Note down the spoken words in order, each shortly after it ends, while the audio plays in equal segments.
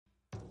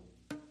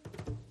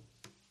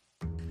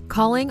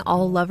Calling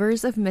all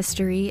lovers of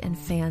mystery and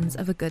fans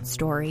of a good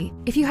story.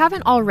 If you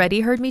haven't already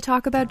heard me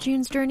talk about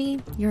June's Journey,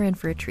 you're in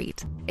for a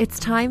treat. It's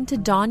time to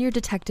don your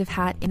detective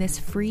hat in this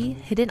free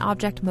hidden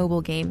object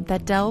mobile game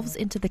that delves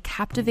into the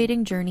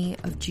captivating journey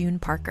of June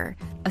Parker,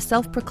 a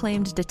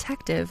self-proclaimed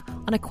detective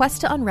on a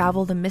quest to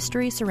unravel the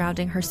mystery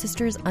surrounding her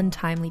sister's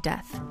untimely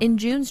death. In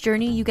June's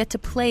Journey, you get to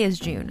play as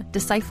June,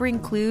 deciphering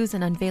clues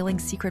and unveiling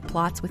secret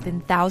plots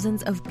within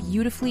thousands of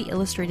beautifully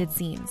illustrated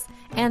scenes.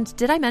 And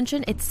did I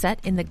mention it's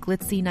set in the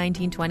glitzy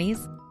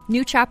 1920s?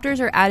 New chapters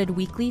are added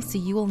weekly, so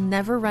you will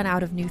never run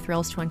out of new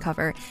thrills to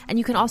uncover, and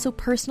you can also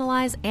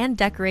personalize and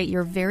decorate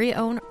your very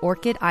own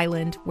Orchid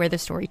Island where the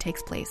story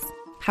takes place.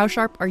 How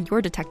sharp are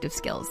your detective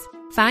skills?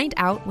 Find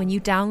out when you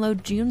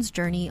download June's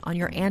Journey on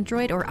your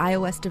Android or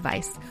iOS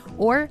device,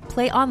 or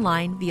play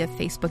online via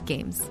Facebook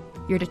Games.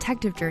 Your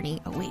detective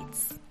journey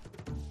awaits.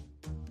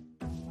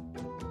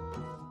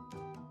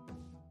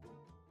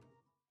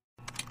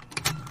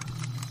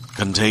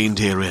 Contained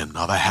herein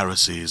are the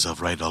heresies of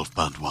Radolf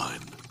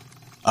Burntwine,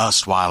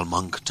 erstwhile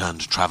monk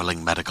turned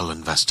traveling medical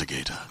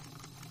investigator.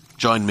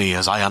 Join me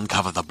as I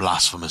uncover the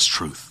blasphemous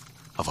truth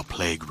of a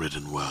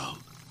plague-ridden world,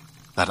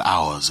 that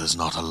ours is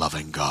not a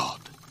loving God,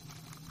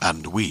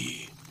 and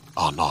we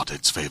are not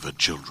its favored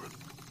children.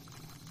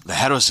 The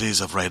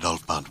heresies of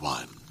Radolf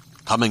Burntwine,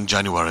 coming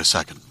January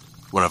 2nd,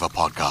 wherever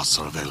podcasts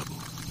are available.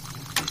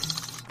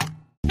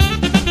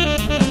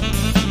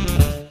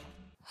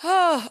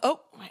 Oh,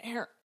 my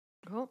hair.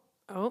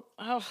 Oh,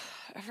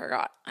 I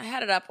forgot. I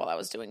had it up while I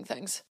was doing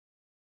things.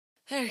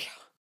 There you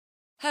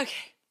go.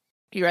 Okay.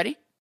 You ready?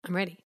 I'm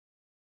ready.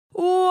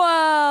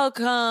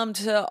 Welcome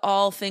to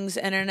All Things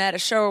Internet, a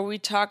show where we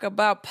talk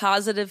about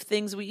positive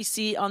things we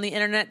see on the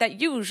internet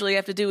that usually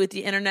have to do with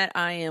the internet.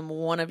 I am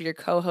one of your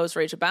co-hosts,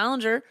 Rachel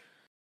Ballinger.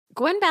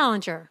 Gwen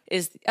Ballinger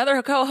Is the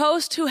other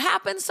co-host, who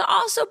happens to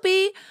also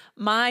be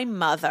my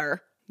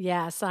mother.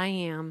 Yes, I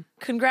am.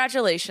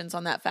 Congratulations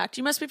on that fact.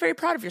 You must be very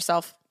proud of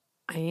yourself.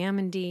 I am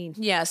indeed.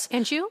 Yes.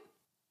 And you?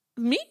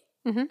 Me?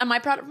 Mm-hmm. Am I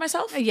proud of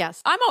myself?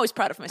 Yes. I'm always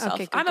proud of myself.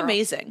 Okay, good I'm girl.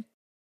 amazing.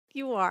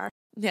 You are.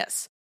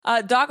 Yes.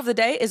 Dog of the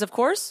day is, of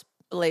course,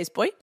 Blaze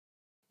Boy.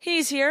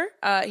 He's here.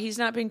 He's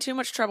not being too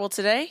much trouble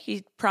today.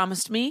 He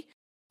promised me.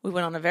 We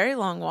went on a very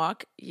long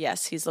walk.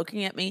 Yes, he's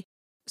looking at me.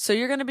 So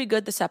you're going to be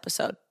good this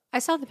episode. I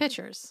saw the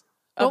pictures.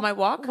 Of my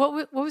walk?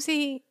 What was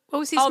he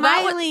Oh,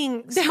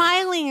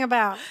 smiling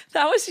about?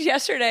 That was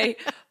yesterday.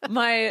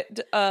 My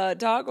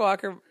dog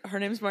walker, her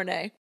name's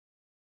Marnay.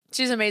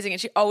 She's amazing, and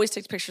she always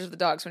takes pictures of the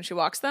dogs when she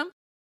walks them.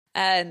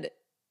 And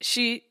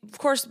she, of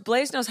course,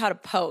 Blaze knows how to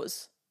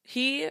pose.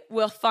 He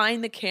will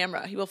find the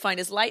camera. He will find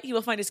his light. He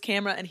will find his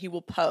camera, and he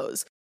will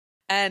pose.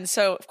 And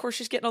so, of course,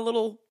 she's getting a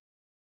little...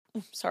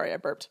 Sorry, I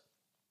burped.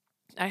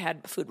 I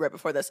had food right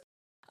before this.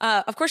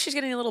 Of course, she's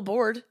getting a little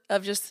bored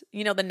of just,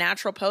 the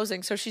natural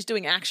posing. So she's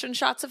doing action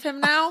shots of him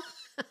now.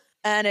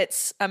 And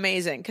it's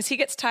amazing because he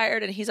gets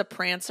tired and he's a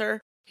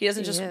prancer. He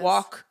doesn't just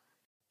walk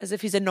as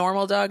if he's a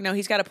normal dog. No,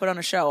 he's got to put on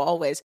a show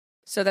always.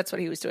 So that's what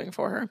he was doing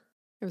for her.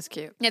 It was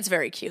cute. It's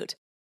very cute.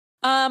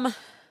 Therapy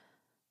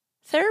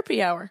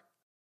hour.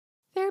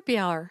 Therapy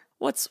hour.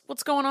 What's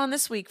going on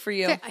this week for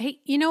you? Hey,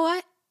 you know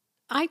what?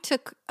 I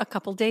took a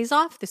couple days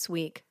off this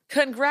week.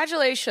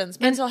 Congratulations.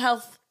 Mental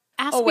health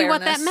Ask awareness. me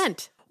what that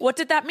meant. What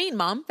did that mean,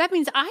 Mom? That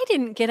means I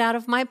didn't get out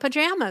of my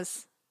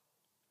pajamas.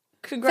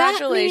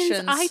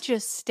 Congratulations. That means I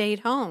just stayed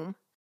home.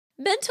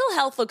 Mental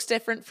health looks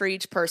different for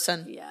each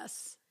person.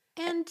 Yes.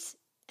 And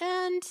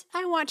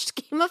I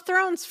watched Game of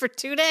Thrones for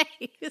 2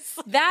 days.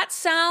 That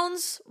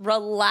sounds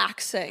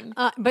relaxing.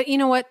 But you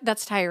know what?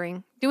 That's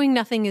tiring. Doing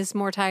nothing is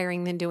more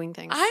tiring than doing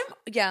things.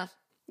 Yeah.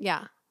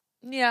 Yeah.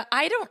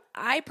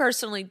 I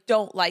personally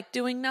don't like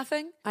doing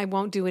nothing. I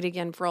won't do it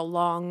again for a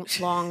long,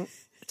 long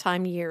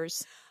time,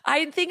 years.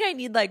 I think I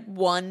need like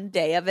 1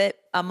 day of it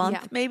a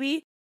month,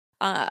 maybe.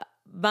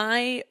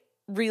 My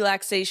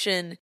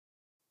relaxation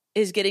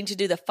is getting to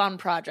do the fun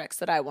projects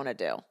that I want to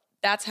do.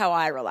 That's how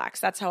I relax.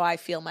 That's how I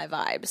feel my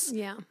vibes.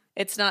 Yeah.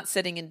 It's not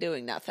sitting and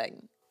doing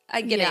nothing.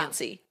 I get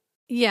antsy.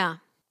 Yeah.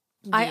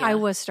 I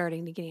was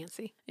starting to get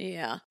antsy.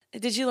 Yeah.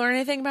 Did you learn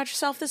anything about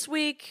yourself this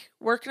week?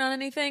 Working on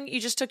anything? You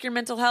just took your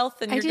mental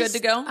health and you're good to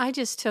go? I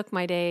just took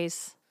my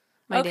days.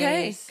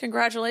 Okay.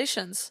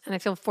 Congratulations. And I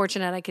feel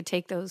fortunate I could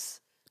take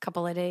those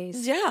couple of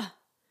days. Yeah.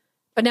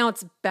 But now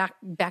it's back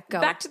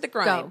go. Back to the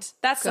grind. Go.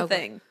 That's Go. the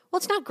thing. Well,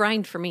 it's not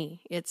grind for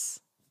me. It's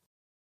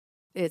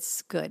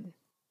good.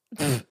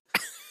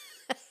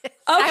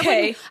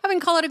 Okay. I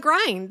wouldn't call it a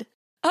grind.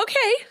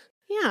 Okay.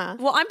 Yeah.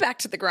 Well, I'm back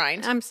to the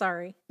grind. I'm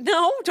sorry.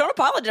 No, don't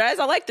apologize.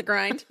 I like the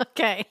grind.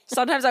 Okay.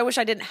 Sometimes I wish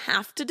I didn't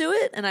have to do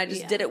it and I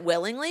just did it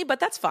willingly, but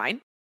that's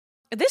fine.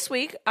 This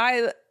week,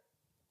 I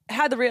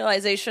had the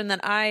realization that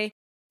I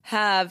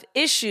have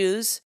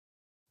issues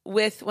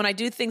with when I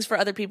do things for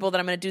other people that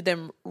I'm going to do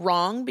them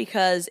wrong,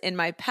 because in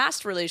my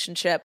past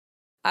relationship,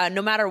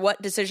 no matter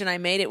what decision I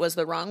made, it was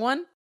the wrong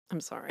one.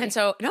 I'm sorry. And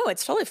so, no,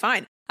 it's totally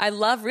fine. I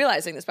love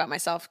realizing this about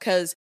myself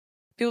because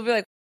people be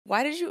like,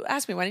 why did you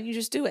ask me? Why didn't you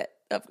just do it?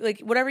 Like,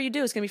 whatever you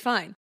do is going to be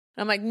fine. And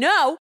I'm like,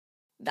 no,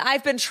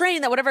 I've been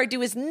trained that whatever I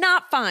do is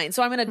not fine.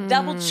 So I'm going to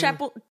double check,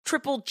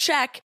 triple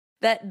check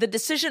that the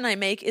decision I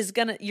make is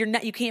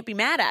you can't be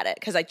mad at it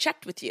because I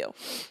checked with you.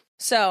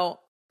 So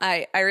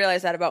I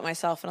realized that about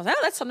myself, and I was like,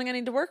 oh, that's something I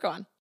need to work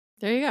on.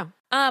 There you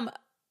go.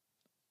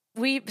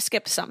 We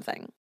skipped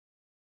something.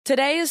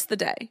 Today is the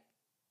day.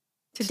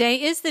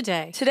 Today is the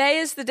day. Today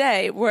is the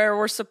day where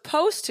we're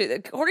supposed to,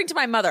 according to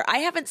my mother, I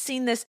haven't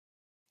seen this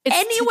It's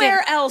anywhere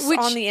today, else which-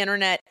 on the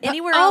internet.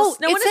 Anywhere else.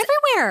 No, it's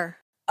everywhere.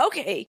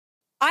 Okay.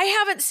 I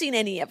haven't seen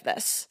any of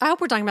this. I hope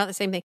we're talking about the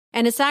same thing.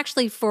 And it's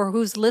actually for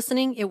who's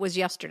listening, it was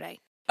yesterday.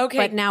 Okay.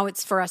 But now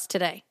it's for us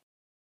today.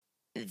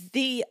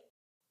 The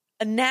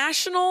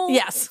national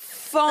Yes.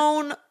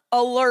 phone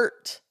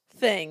alert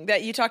thing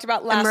that you talked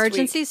about last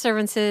Emergency week.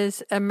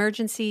 services,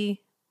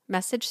 emergency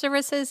message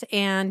services,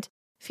 and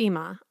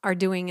FEMA are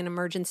doing an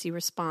emergency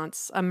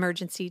response,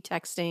 emergency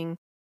texting,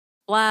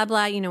 blah,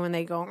 blah. You know, when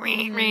they go,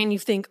 you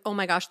think, oh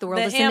my gosh, the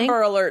world is The ending.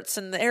 Amber alerts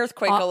and the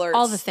earthquake alerts.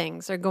 All the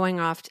things are going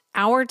off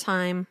our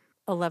time,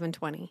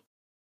 11:20.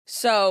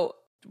 So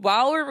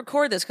while we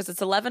record this, because it's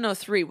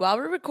 11:03, while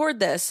we record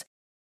this,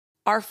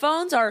 our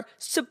phones are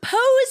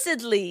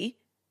supposedly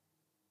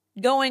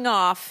going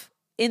off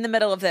in the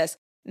middle of this.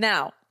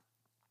 Now,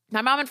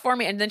 my mom informed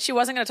me, and then she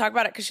wasn't going to talk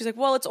about it because she's like,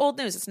 well, it's old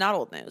news. It's not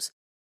old news.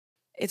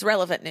 It's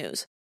relevant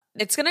news.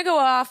 It's going to go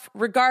off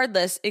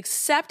regardless,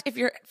 except if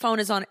your phone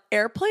is on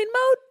airplane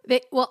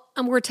mode.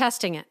 We're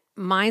testing it.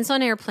 Mine's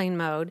on airplane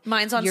mode.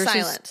 Mine's on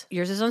silent.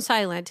 Yours is on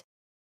silent.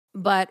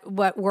 But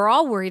what we're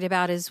all worried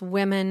about is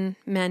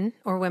men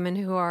or women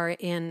who are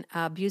in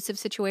abusive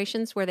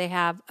situations where they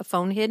have a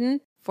phone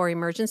hidden for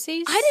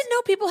emergencies. I didn't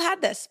know people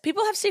had this.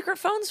 People have secret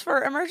phones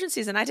for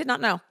emergencies, and I did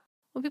not know.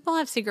 Well, people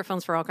have secret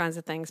phones for all kinds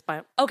of things,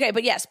 but Okay,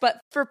 but yes,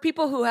 but for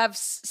people who have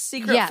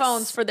secret Yes.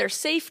 phones for their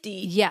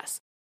safety, yes,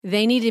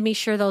 they need to be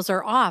sure those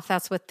are off.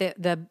 That's what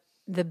the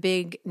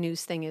big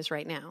news thing is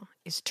right now.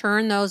 Is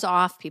turn those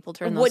off. People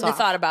turn those wouldn't off.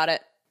 have thought about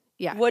it.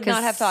 Yeah, Would not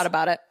 'cause have thought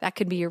about it. That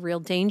could be a real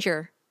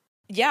danger.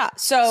 Yeah.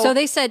 So, So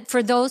they said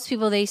for those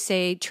people, they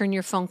say turn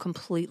your phone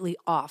completely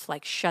off,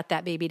 like shut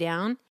that baby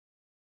down.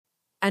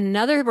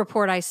 Another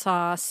report I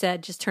saw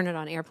said just turn it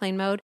on airplane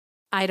mode.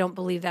 I don't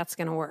believe that's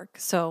going to work.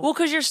 So well,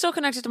 because you're still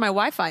connected to my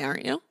Wi-Fi,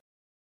 aren't you?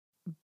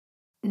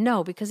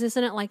 no, because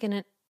isn't it like in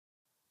an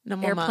No,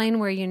 Mama. airplane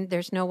where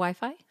there's no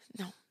Wi-Fi?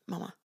 No,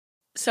 Mama.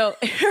 So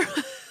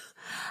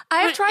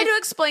I have tried to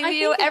explain to I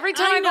you think that- every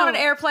time I I go on an know.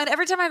 airplane,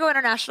 every time I go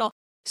international.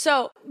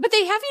 So But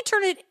they have you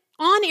turn it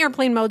on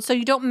airplane mode so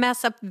you don't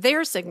mess up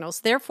their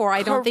signals. Therefore,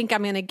 I don't think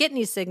I'm going to get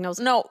any signals.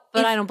 no,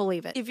 But I don't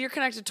believe it. if you're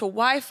connected to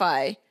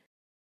Wi-Fi,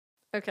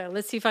 Okay,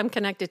 let's see if I'm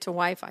connected to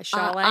Wi-Fi.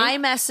 Shall I?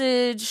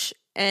 iMessage,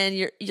 and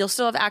you'll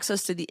still have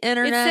access to the It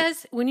internet.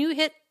 says when you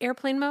hit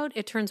airplane mode,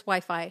 it turns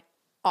Wi-Fi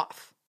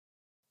off.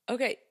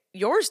 Okay,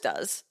 yours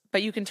does,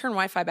 but you can turn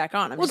Wi-Fi back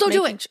on. Well, don't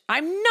do it.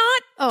 I'm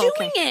not Oh,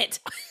 doing it.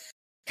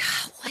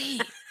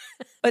 Golly.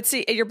 But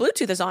see, your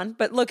Bluetooth is on.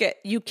 But look,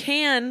 you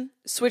can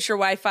switch your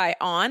Wi-Fi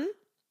on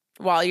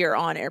while you're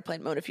on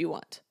airplane mode if you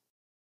want.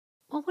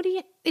 Well, what do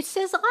you? It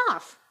says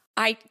off.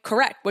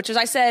 Correct, which is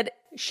I said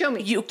Show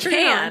me. You Turn it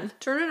can. on.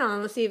 Turn it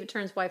on. Let's see if it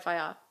turns Wi-Fi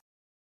off.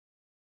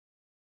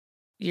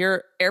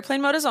 your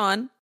airplane mode is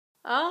on.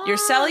 Oh. Your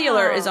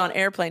cellular is on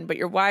airplane, but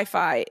your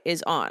Wi-Fi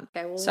is on.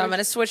 Okay, well, So I'm going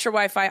to switch your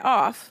Wi-Fi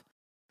off.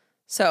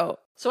 So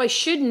So I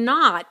should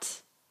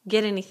not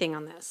get anything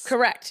on this.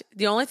 correct.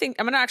 The only thing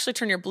I'm going to actually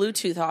turn your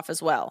Bluetooth off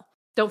as well.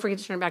 Don't forget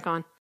to turn it back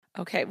on.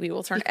 Okay, we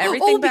will turn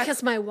everything back.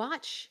 because my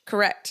watch.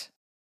 Correct.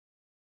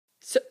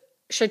 So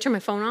should I turn my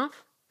phone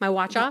off? My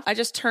watch off? I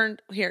just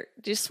turned here.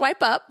 Just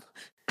swipe up.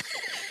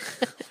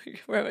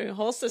 We're having a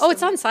whole system. Oh,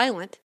 it's on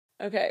silent.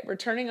 Okay, we're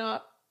turning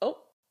off. Oh,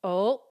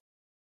 Oh.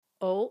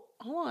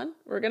 hold on.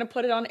 We're gonna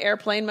put it on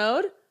airplane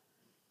mode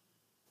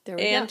There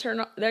we and go.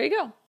 turn. There you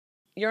go.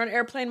 You're on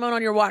airplane mode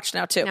on your watch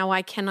now too. Now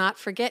I cannot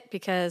forget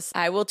because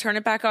I will turn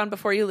it back on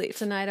before you leave.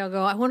 tonight I'll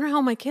go, I wonder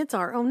how my kids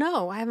are. Oh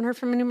no, I haven't heard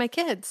from any of my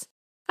kids.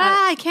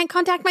 I can't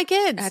contact my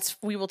kids.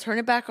 We will turn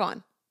it back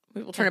on.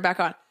 We will turn it back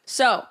on.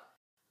 So,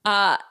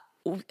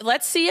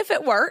 let's see if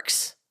it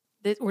works.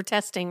 We're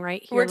testing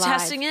right here. We're live.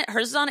 testing it.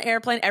 Hers is on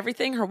airplane.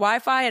 Everything. Her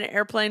Wi-Fi and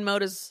airplane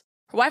mode is.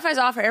 Her Wi-Fi is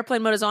off. Her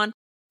airplane mode is on.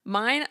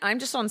 Mine, I'm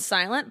just on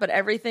silent, but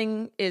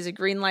everything is a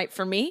green light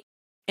for me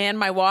and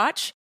my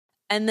watch.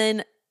 And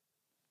then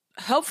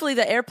hopefully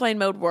the airplane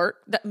mode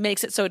that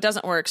makes it so it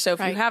doesn't work. So if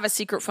you Right. have a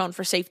secret phone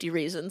for safety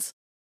reasons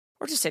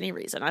or just any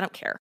reason, I don't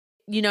care.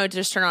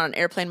 Just turn on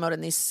airplane mode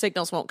and these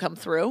signals won't come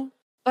through.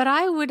 But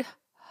I would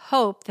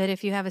hope that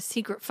if you have a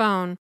secret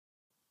phone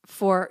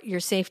for your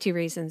safety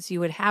reasons, you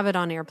would have it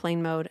on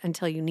airplane mode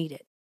until you need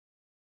it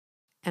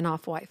and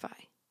off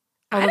Wi-Fi.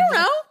 I don't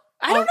know.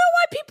 I don't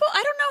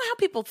know how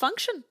people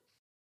function.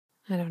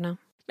 I don't know.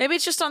 Maybe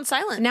it's just on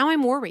silent. Now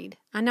I'm worried.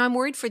 Now I'm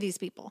worried for these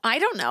people. I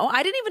don't know.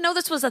 I didn't even know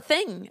this was a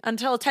thing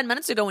until 10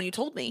 minutes ago when you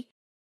told me.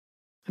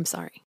 I'm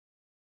sorry.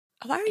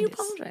 Why are you It is.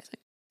 apologizing?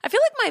 I feel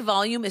like my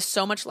volume is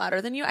so much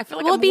louder than you. I feel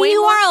like Well, I'm way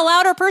you more... are a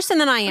louder person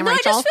than I am, No, I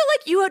Rachel. just feel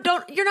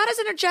like you're not as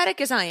energetic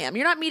as I am.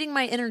 You're not meeting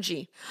my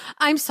energy.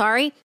 I'm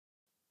sorry.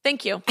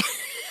 Thank you.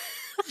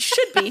 You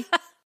should be.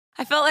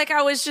 I felt like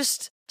I was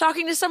just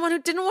talking to someone who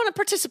didn't want to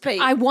participate.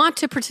 I want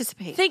to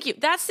participate. Thank you.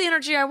 That's the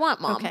energy I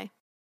want, Mom. Okay.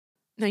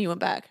 No, you went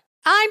back.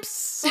 I'm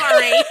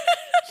sorry.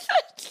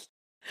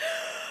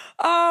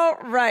 All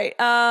right.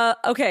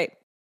 Okay.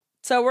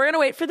 So we're going to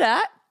wait for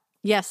that.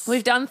 Yes.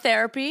 We've done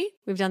therapy.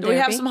 We've done Do therapy.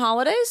 we have some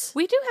holidays?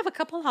 We do have a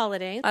couple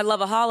holidays. I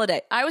love a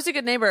holiday. I was a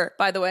good neighbor,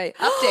 by the way.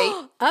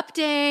 Update.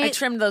 Update. I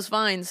trimmed those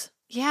vines.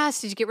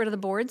 Yes. Did you get rid of the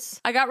boards?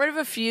 I got rid of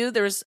a few.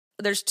 There's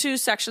 2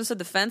 sections of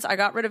the fence. I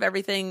got rid of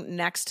everything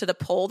next to the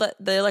pole that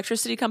the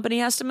electricity company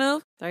has to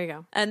move. There you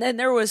go. And then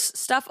there was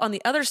stuff on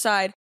the other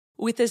side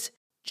with this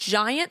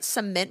giant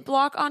cement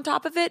block on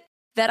top of it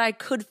that I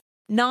could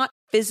not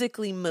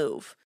physically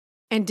move.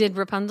 And did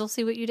Rapunzel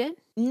see what you did?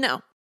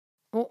 No.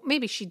 Well,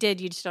 maybe she did.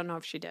 You just don't know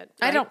if she did.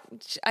 I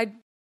right?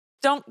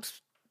 don't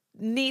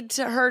need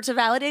her to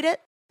validate it.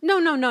 No.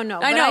 I But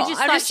know. I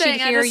just I'm thought just saying,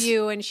 she'd hear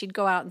you and she'd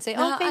go out and say,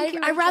 "Oh, thank you."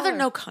 I rather Rapunzel."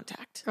 no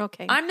contact.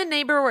 Okay. I'm the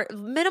neighbor where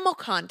minimal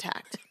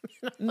contact.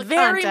 Contact.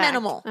 Very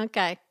minimal.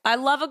 Okay. I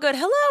love a good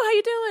hello, how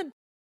you doing?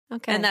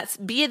 Okay. And that's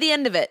be at the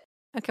end of it.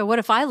 okay. What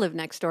if I lived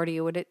next door to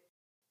you? Would it?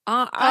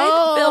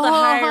 I'd build a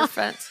higher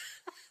fence.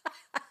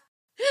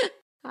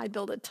 I'd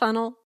build a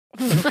tunnel.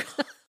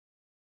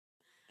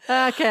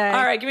 Okay.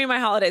 All right, give me my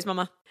holidays,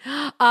 Mama.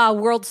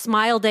 World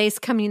Smile Day's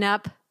coming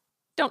up.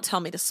 Don't tell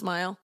me to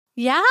smile.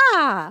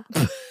 Yeah.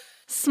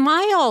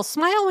 Smile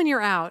when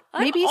you're out.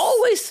 Maybe I'm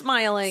always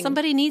smiling.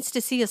 somebody needs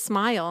to see a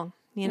smile,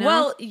 you know?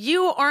 Well,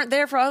 you aren't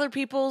there for other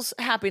people's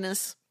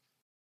happiness.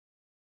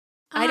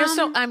 I just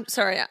don't. I'm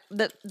sorry.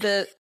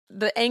 The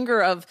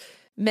anger of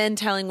men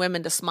telling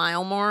women to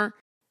smile more.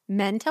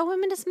 Men tell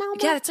women to smile more?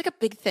 Yeah, it's like a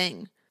big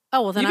thing.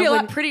 Oh, well, then You'd be I a lot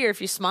wouldn't. prettier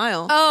if you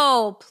smile.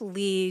 Oh,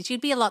 please.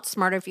 You'd be a lot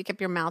smarter if you kept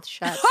your mouth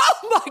shut.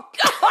 Oh my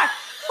God.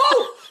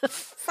 Oh,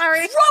 Sorry.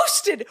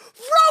 roasted.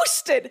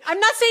 I'm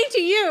not saying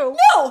to you.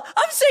 No,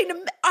 I'm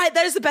saying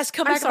that is the best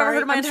comeback I've ever sorry.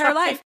 heard in my I'm entire sorry.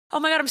 life. Oh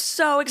my God, I'm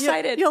so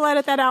excited. You'll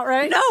edit that out,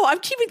 right? No, I'm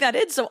keeping that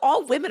in so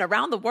all women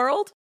around the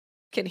world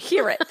can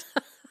hear it.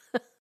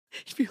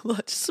 You'd be a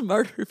lot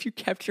smarter if you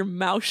kept your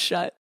mouth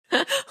shut.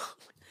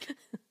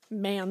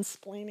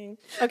 Mansplaining.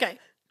 Okay.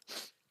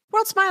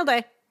 World Smile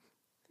Day.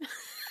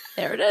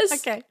 There it is.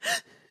 Okay.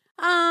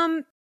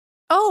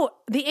 Oh,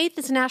 the 8th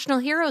is National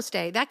Heroes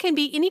Day. That can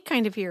be any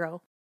kind of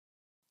hero.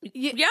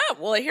 Yeah,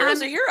 well, a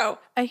hero's a hero.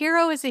 A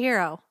hero is a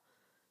hero.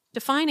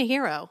 Define a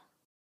hero.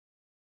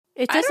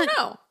 It I doesn't don't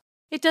know.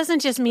 It doesn't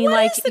just mean What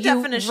like is the you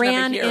definition of a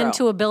ran hero?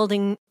 into a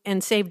building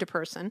and saved a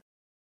person.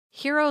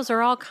 Heroes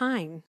are all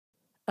kind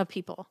of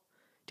people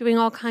doing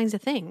all kinds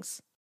of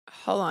things.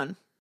 Hold on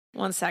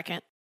 1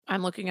 second.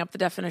 I'm looking up the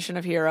definition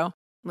of hero.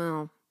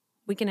 Well,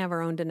 we can have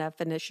our own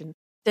definition.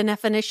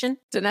 Definition?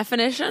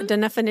 Definition?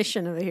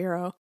 Definition of a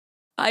hero.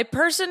 A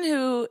person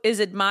who is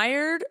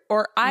admired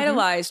or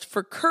idolized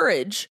for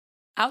courage,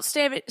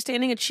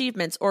 outstanding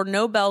achievements, or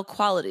Nobel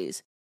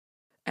qualities.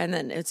 And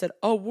then it said,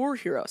 a war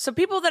hero. So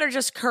people that are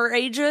just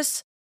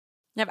courageous,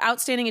 have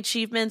outstanding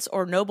achievements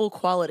or noble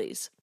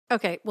qualities.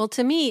 Okay, well,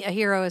 to me, a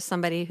hero is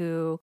somebody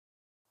who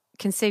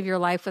can save your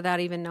life without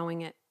even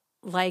knowing it.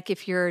 Like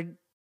if you're,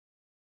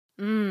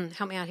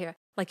 help me out here.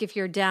 Like if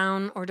you're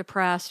down or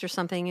depressed or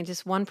something and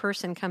just one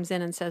person comes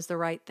in and says the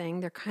right thing,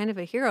 they're kind of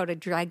a hero to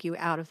drag you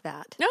out of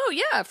that. No,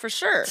 yeah, for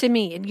sure. To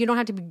me, and you don't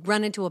have to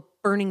run into a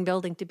burning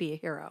building to be a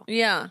hero.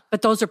 Yeah.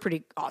 But those are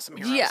pretty awesome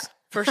heroes. Yeah,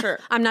 for sure.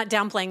 I'm not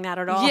downplaying that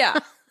at all. Yeah.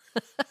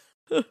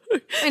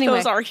 Anyway.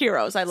 Those are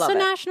heroes. I love So it.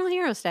 National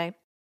Heroes Day.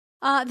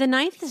 The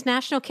 9th is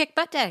National Kick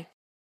Butt Day.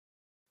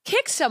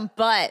 Kick some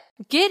butt.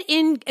 Kick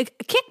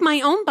my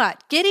own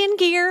butt. Get in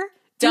gear.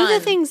 Do the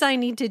Done. things I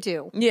need to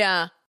do.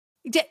 Yeah.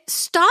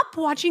 Stop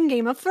watching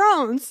Game of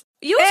Thrones.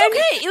 It was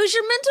okay. It was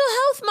your mental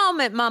health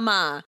moment,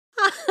 Mama.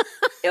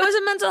 It was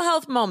a mental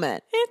health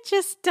moment. It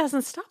just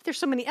doesn't stop. There's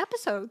so many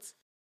episodes.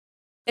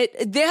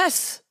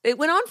 Yes, it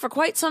went on for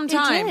quite some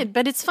time. It did,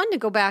 but it's fun to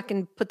go back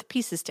and put the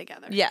pieces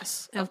together.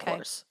 Yes, of Okay.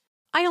 course.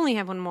 I only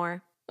have one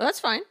more. Well, that's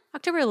fine.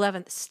 October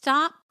 11th.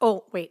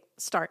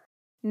 Start.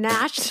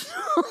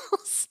 National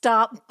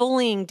Stop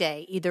Bullying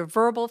Day. Either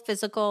verbal,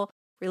 physical,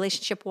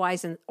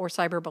 relationship-wise, or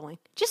cyberbullying.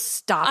 Just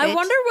stop it. I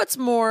wonder what's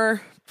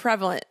more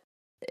prevalent,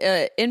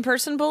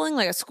 in-person bullying,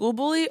 like a school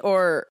bully,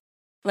 or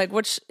like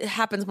which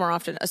happens more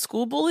often, a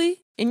school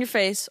bully in your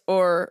face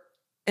or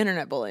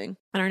internet bullying?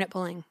 Internet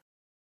bullying.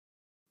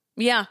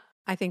 Yeah.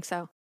 I think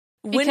so.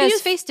 When do Because you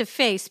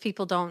face-to-face,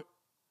 people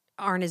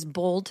aren't as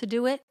bold to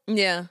do it.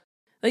 Yeah.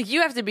 Like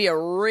you have to be a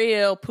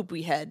real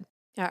poopy head.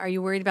 Are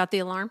you worried about the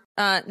alarm?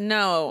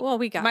 No. Well,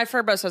 we got My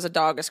Furbo says a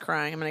dog is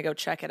crying. I'm going to go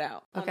check it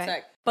out. One Okay.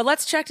 sec. But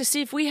let's check to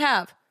see if we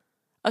have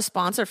a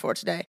sponsor for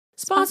today.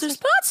 Sponsor.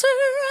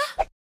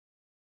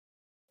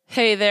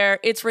 Hey there,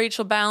 it's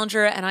Rachel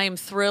Ballinger, and I am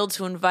thrilled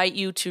to invite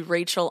you to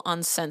Rachel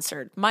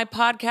Uncensored, my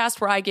podcast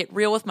where I get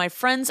real with my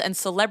friends and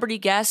celebrity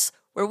guests,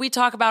 where we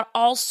talk about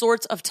all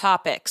sorts of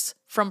topics.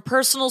 From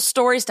personal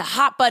stories to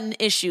hot button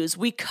issues,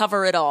 we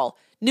cover it all.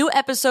 New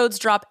episodes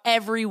drop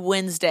every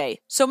Wednesday,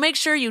 so make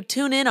sure you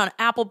tune in on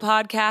Apple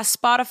Podcasts,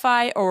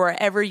 Spotify, or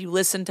wherever you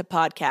listen to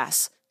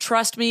podcasts.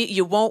 Trust me,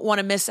 you won't want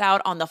to miss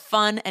out on the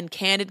fun and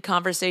candid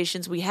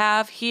conversations we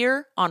have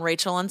here on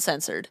Rachel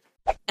Uncensored.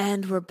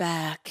 And we're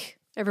back.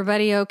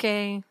 Everybody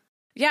okay?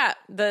 Yeah,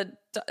 the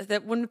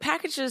when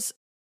packages,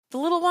 the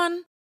little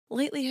one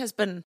lately has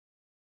been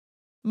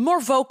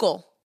more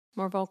vocal.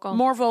 More vocal?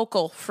 More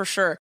vocal, for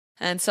sure.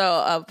 And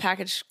so a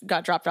package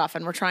got dropped off,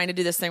 and we're trying to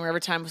do this thing where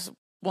every time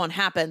one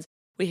happens,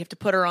 we have to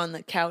put her on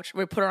the couch.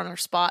 We put her on her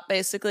spot,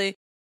 basically,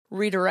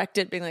 redirect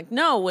it, being like,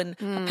 no, when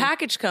a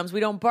package comes,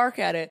 we don't bark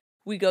at it.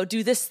 We go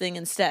do this thing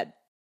instead.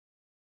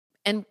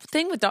 And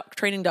thing with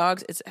training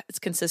dogs, it's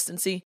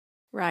consistency.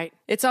 Right.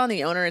 It's on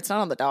the owner. It's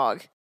not on the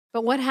dog.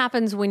 But what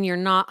happens when you're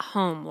not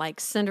home? Like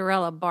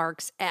Cinderella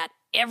barks at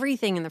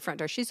everything in the front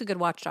door. She's a good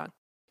watchdog.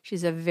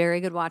 She's a very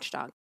good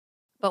watchdog.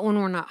 But when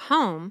we're not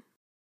home,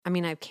 I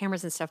mean, I have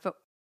cameras and stuff,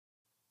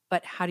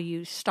 but how do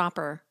you stop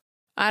her?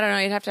 I don't know.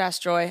 You'd have to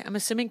ask Joy. I'm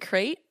assuming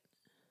crate,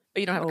 but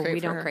you don't have a crate we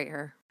for don't her. crate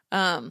her.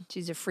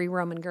 She's a free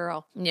roaming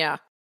girl. Yeah.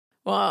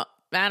 Well,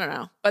 I don't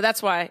know. But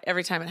that's why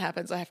every time it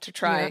happens, I have to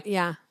try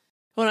Yeah.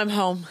 when I'm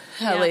home,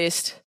 at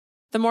least.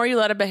 The more you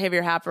let a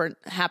behavior happen,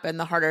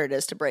 the harder it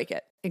is to break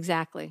it.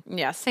 Exactly.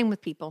 Yes. Same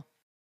with people.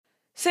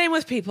 Same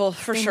with people,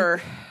 for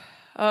sure.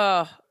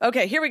 Oh,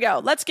 okay. Here we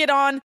go. Let's get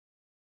on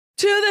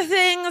to the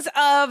things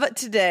of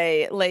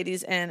today,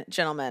 ladies and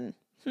gentlemen.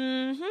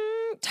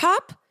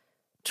 Top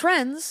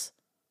trends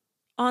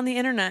on the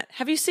internet.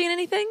 Have you seen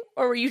anything,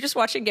 or were you just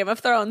watching Game of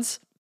Thrones?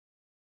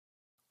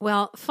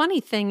 Well, funny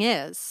thing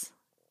is,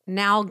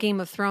 now Game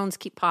of Thrones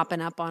keep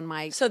popping up on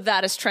my So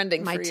that is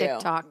trending my for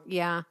TikTok.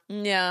 Yeah.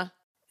 you. Yeah.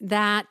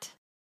 That,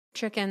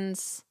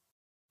 chickens,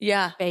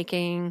 Yeah.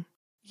 baking.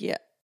 Yeah.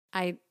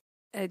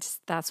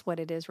 That's what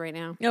it is right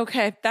now.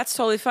 Okay. That's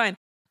totally fine.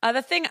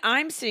 The thing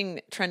I'm seeing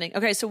trending.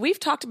 Okay. So we've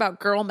talked about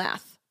girl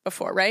math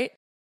before, right?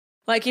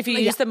 Like if you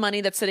use the money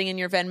that's sitting in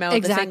your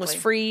Venmo, the thing was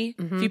free.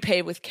 If you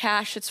pay with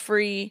cash, it's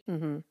free.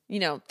 You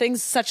know,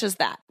 things such as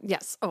that.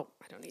 Yes. Oh,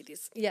 I don't need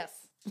these. Yes.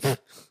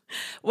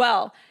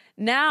 Well,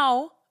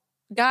 now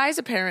guys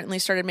apparently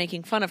started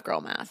making fun of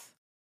girl math.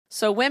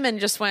 So women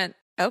just went,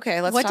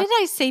 okay, let's What talk. did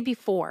I say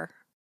before?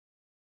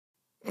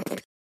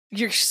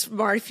 You're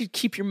smart if you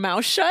keep your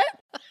mouth shut.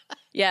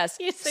 Yes.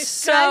 Guys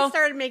So,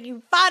 started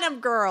making fun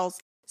of girls.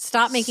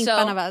 Stop making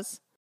fun of us.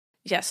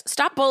 yes,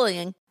 stop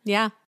bullying.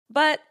 Yeah.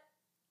 But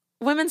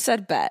women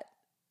said bet.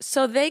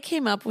 So they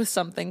came up with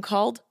something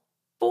called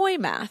boy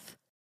math.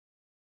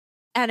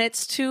 And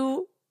it's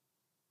to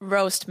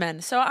roast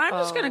men. So I'm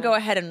just going to go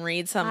ahead and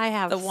read some. I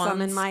have the ones.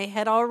 some in my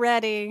head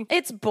already.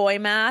 It's boy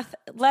math.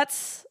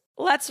 Let's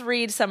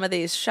read some of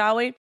these, shall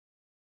we?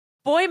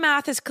 Boy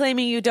math is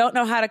claiming you don't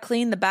know how to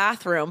clean the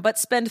bathroom, but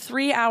spend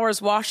 3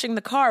 hours washing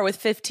the car with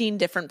 15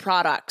 different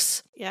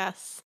products.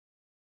 Yes.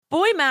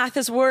 Boy math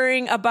is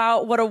worrying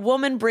about what a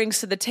woman brings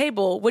to the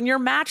table when your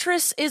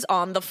mattress is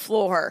on the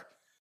floor.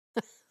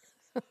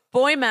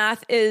 Boy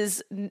math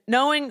is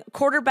knowing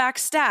quarterback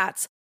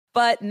stats,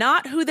 but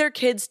not who their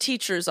kids'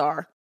 teachers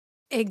are.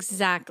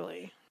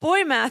 Exactly.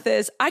 Boy math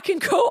is I can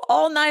go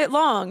all night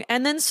long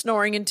and then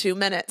snoring in 2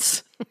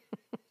 minutes.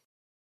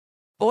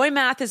 Boy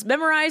math is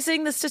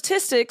memorizing the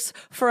statistics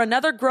for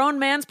another grown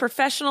man's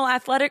professional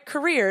athletic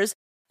careers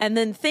and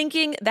then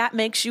thinking that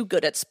makes you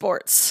good at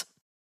sports.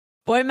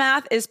 Boy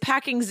math is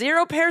packing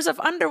 0 pairs of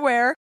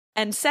underwear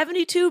and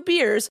 72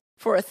 beers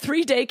for a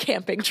 3-day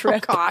camping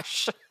trip. Oh,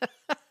 gosh.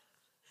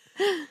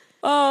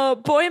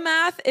 Boy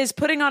math is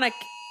putting on a...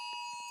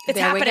 It's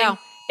There we happening. go.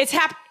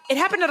 It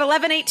happened at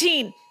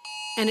 11:18.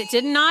 And it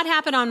did not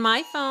happen on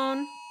my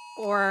phone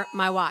or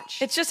my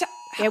watch. It's just...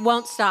 It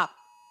won't stop.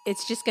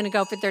 It's just going to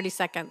go for 30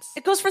 seconds.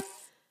 It goes for...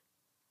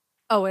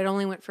 Oh, it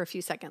only went for a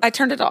few seconds. I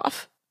turned it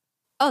off.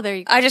 Oh, there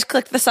you go. I just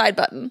clicked the side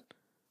button.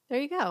 There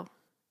you go.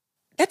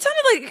 That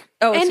sounded like...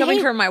 Oh, it's And coming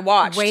hey, from my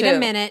watch, Wait too. a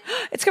minute.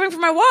 It's coming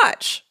from my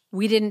watch.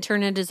 We didn't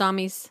turn into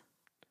zombies.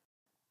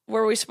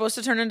 Were we supposed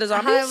to turn into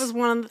zombies? That was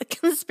one of the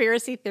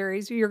conspiracy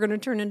theories. You're going to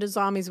turn into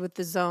zombies with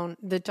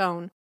the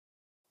tone.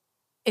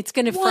 It's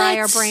going to fry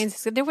our What?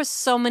 brains. There was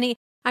so many.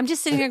 I'm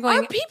just sitting here going,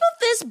 Are people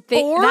this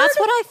bored? that's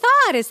what I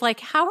thought. It's like,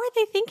 how are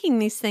they thinking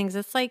these things?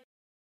 It's like,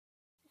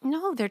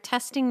 no, they're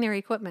testing their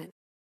equipment.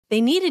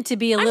 They needed to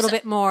be a little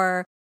bit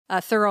more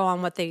thorough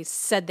on what they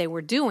said they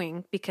were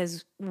doing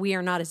because we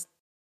are not as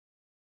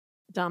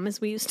dumb as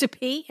we used to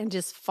be and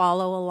just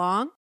follow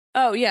along.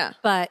 Oh, yeah.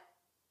 But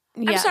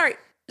yeah, I'm sorry.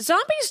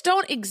 Zombies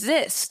don't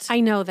exist. I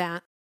know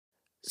that.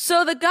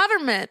 So the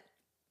government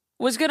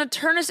was going to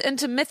turn us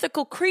into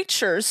mythical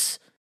creatures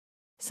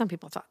Some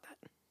people thought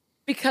that.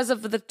 because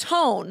of the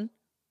tone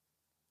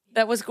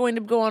that was going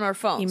to go on our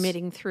phones.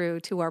 Emitting through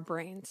to our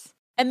brains.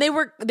 And they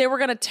were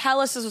going to tell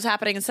us this was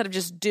happening instead of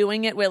just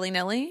doing it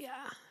willy-nilly. Yeah.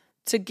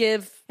 To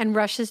give... And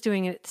Russia's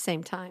doing it at the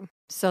same time.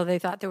 So they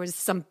thought there was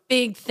some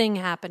big thing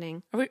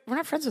happening. We're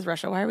not friends with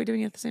Russia. Why are we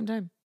doing it at the same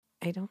time?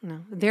 I don't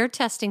know. They're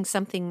testing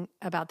something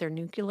about their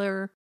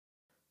nuclear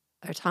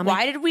atomic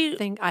Why did we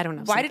thing. I don't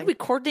know. Why did something. we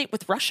coordinate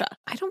with Russia?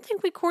 I don't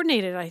think we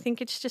coordinated. I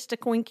think it's just a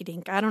coinky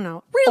dink. I don't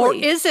know.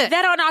 Really? Or is it?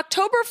 That on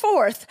October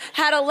 4th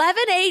at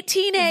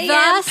 11:18 a.m.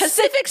 Thus-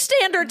 Pacific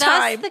Standard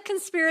Time. Thus the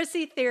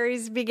conspiracy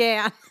theories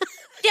began.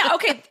 Yeah,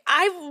 okay.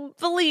 I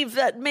believe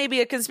that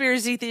maybe a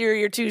conspiracy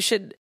theory or two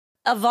should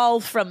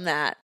evolve from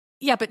that.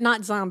 Yeah, but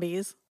not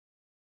zombies.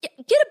 Get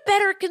a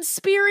better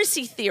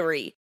conspiracy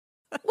theory.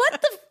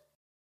 What the...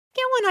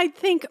 Yeah, when I'd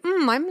think,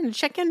 I'm going to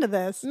check into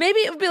this. Maybe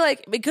it would be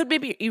like, we could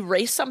maybe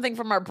erase something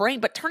from our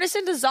brain, but turn us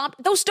into zombies.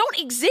 Those don't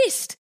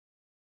exist.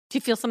 Do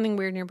you feel something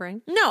weird in your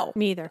brain? No.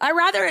 Me either. I'd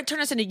rather it turn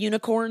us into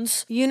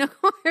unicorns.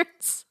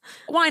 Unicorns.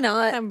 Why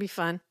not? That would be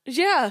fun.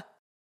 Yeah.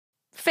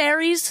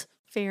 Fairies.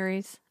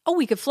 Fairies. Oh,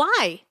 we could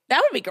fly.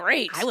 That would be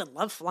great. I would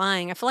love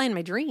flying. I fly in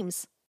my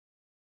dreams.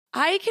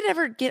 I could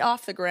never get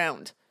off the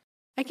ground.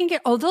 I can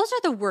get, those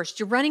are the worst.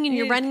 You're running and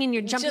you're running and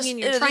you're jumping and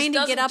you're trying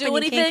to get up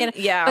and you can't get up.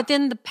 Yeah. But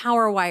then the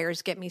power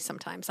wires get me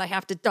sometimes. I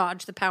have to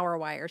dodge the power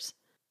wires.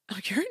 Oh,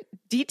 you're in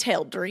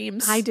detailed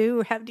dreams. I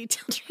do have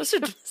detailed Those are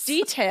dreams.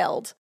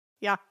 detailed.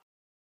 Yeah.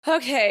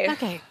 Okay.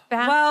 Okay.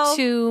 Back Well,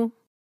 to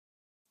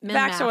men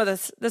Back math. to what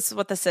this is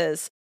what this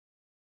is.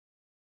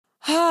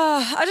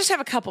 I just have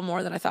a couple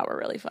more that I thought were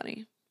really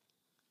funny.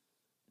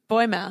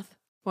 Boy Math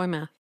Boy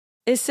math.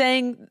 is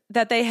saying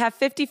that they have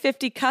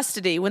 50-50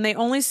 custody when they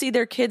only see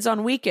their kids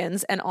on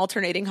weekends and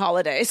alternating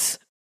holidays.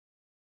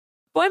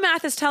 Boy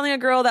Math is telling a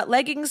girl that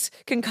leggings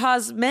can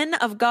cause men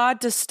of God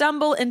to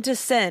stumble into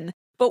sin,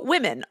 but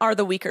women are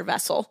the weaker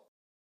vessel.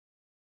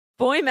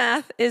 Boy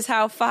Math is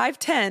how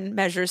 5'10"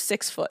 measures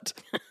 6 foot.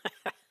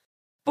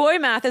 Boy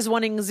Math is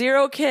wanting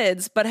 0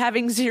 kids, but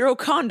having 0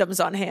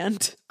 condoms on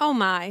hand. Oh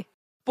my.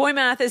 Boy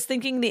Math is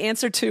thinking the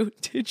answer to,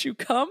 did you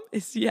come?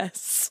 Is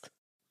yes.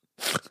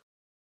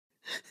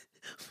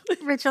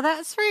 Rachel,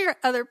 that's for your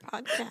other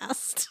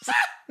podcast,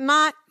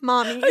 not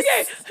mommy's.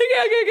 Okay.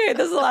 This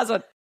is the last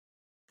one.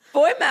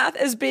 Boy Math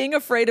is being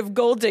afraid of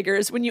gold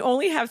diggers when you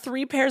only have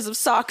 3 pairs of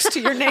socks to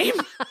your name.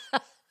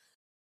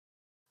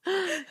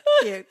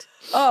 Cute.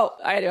 Oh,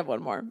 I have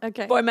one more.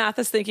 Okay. Boy Math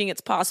is thinking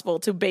it's possible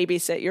to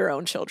babysit your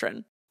own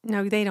children.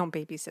 No, they don't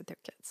babysit their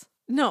kids.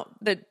 No,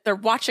 they're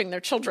watching their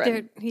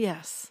children.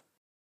 Yes.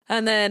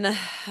 And then,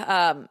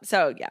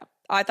 so yeah,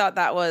 I thought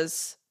that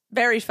was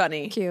very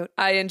funny. Cute.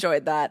 I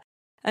enjoyed that.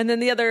 And then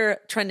the other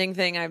trending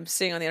thing I'm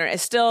seeing on the internet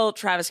is still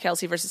Travis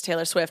Kelce versus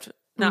Taylor Swift,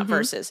 not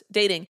versus,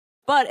 dating.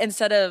 But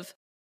instead of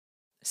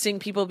seeing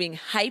people being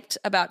hyped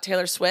about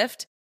Taylor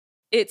Swift,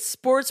 it's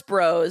sports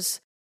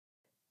bros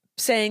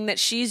saying that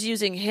she's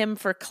using him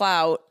for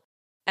clout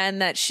and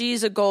that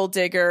she's a gold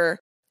digger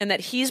and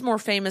that he's more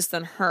famous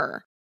than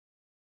her.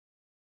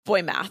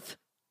 Boy Math.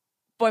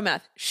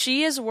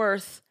 She is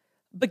worth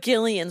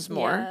bagillions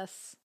more.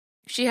 Yes.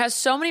 She has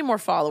so many more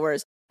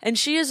followers and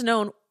she is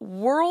known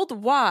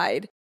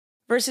worldwide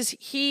versus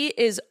he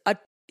is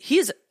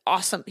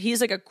awesome. He's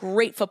like a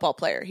great football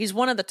player. He's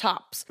one of the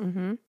tops.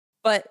 Mm-hmm.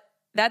 But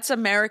that's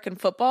American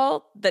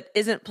football that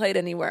isn't played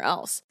anywhere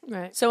else.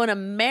 Right. So in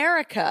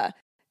America,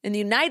 in the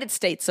United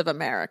States of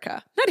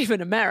America, not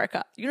even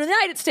America,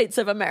 United States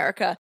of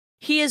America,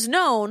 he is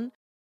known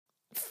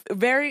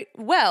very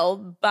well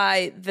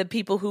by the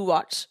people who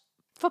watch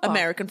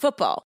American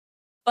football.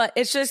 But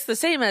it's just the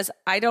same as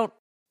I don't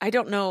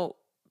know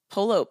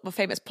a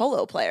famous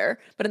polo player,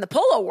 but in the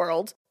polo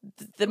world,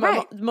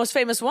 the most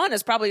famous one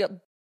is probably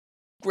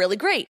really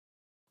great.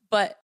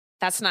 But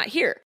that's not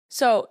here.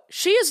 So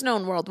she is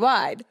known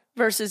worldwide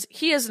versus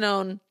he is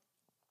known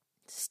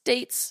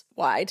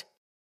stateswide.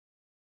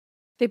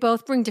 They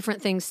both bring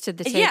different things to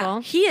the table.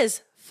 Yeah, he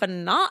is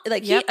phenomenal.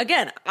 Like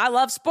again, I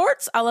love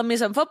sports. I love me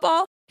some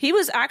football. He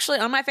was actually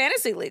on my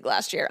fantasy league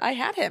last year. I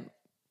had him.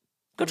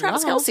 Go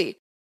Travis Kelce.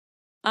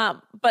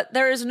 But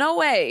there is no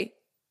way.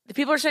 The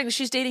people are saying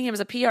she's dating him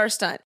as a PR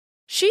stunt.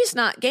 She's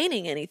not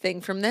gaining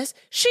anything from this.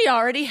 She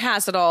already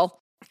has it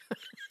all.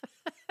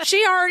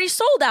 She already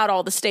sold out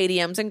all the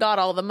stadiums and got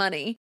all the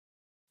money.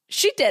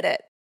 She did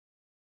it.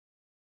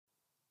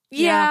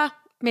 Yeah.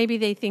 Maybe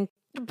they think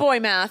Boy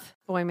Math.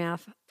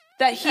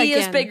 That he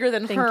is bigger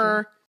than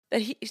her.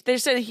 That they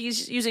said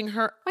he's using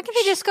her. Why can't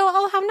they just go,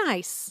 oh, how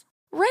nice?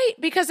 Right,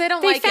 because they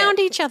They found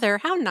each other.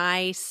 How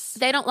nice.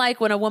 They don't like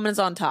when a woman's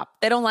on top.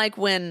 They don't like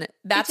when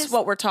that's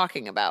what we're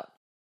talking about.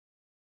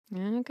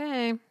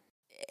 Okay.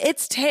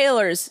 It's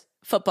Taylor's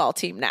football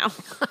team now.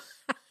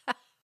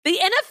 The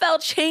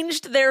NFL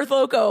changed their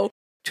logo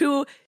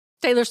to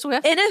Taylor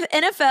Swift.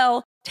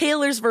 NFL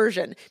Taylor's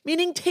version,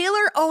 meaning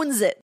Taylor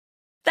owns it.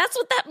 That's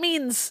what that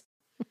means.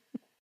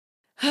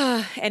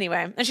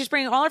 Anyway, and she's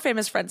bringing all her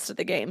famous friends to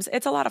the games.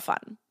 It's a lot of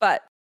fun.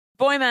 But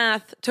Boy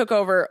Math took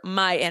over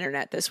my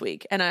internet this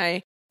week, and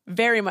I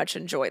very much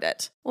enjoyed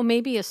it. Well,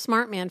 maybe a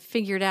smart man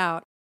figured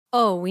out,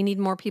 oh, we need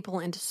more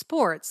people into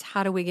sports.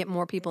 How do we get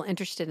more people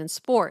interested in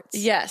sports?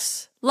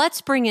 Yes.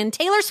 Let's bring in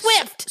Taylor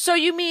Swift. So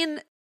you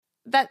mean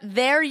that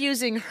they're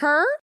using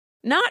her?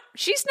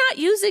 She's not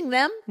using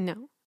them.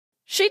 No.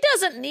 She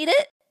doesn't need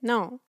it.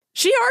 No.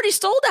 She already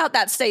sold out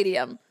that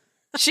stadium.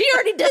 She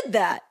already did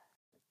that.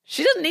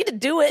 She doesn't need to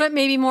do it. But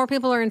maybe more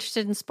people are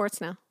interested in sports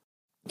now.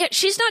 Yeah,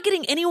 she's not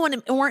getting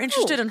anyone more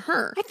interested in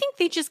her. I think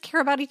they just care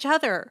about each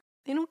other.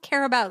 They don't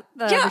care about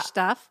the Yeah. other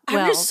stuff.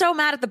 I'm just so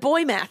mad at the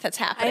boy math that's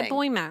I happening. have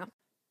boy math.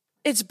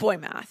 It's boy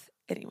math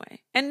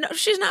anyway. And no,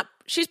 she's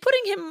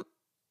putting him,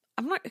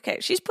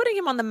 she's putting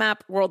him on the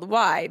map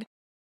worldwide.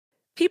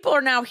 People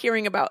are now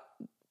hearing about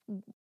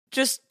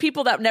just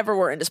people that never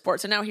were into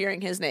sports are now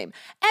hearing his name.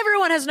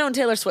 Everyone has known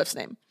Taylor Swift's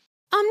name.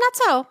 Not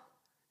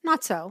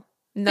so.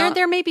 No.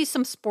 There may be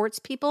some sports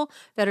people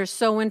that are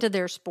so into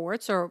their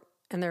sports or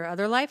in their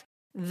other life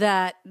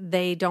that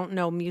they don't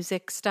know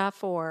music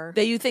stuff or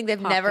That you think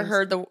they've never things.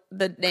 heard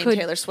the name Could-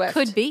 Taylor Swift.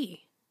 Could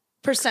be.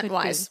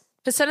 Percent-wise.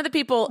 Percent of the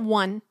people.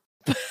 One.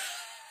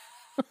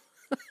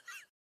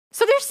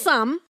 So there's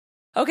some.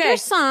 Okay.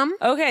 There's some.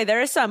 Okay,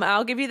 there is some.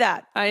 I'll give you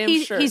that. I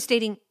am sure. He's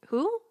dating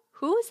who?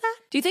 Who is that?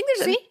 Do you think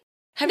there's See?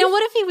 Have Now, you-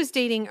 what if he was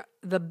dating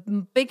the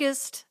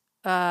biggest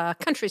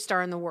country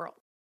star in the world?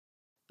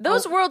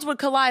 Those worlds would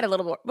collide a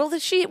little more. Well,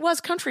 she was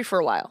country for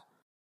a while.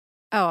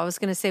 Oh, I was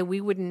going to say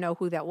we wouldn't know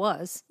who that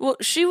was. Well,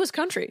 she was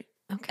country.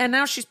 Okay. And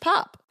now she's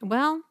pop.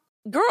 Well,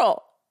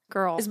 Girl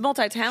girl. is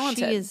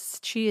multi-talented.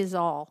 She is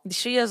all.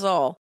 She is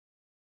all.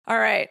 All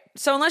right.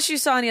 So unless you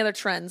saw any other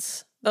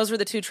trends, those were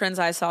the two trends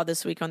I saw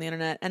this week on the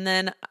internet. And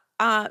then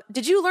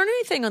did you learn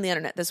anything on the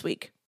internet this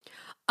week?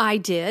 I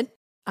did.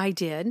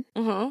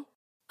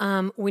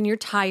 Mm-hmm. When you're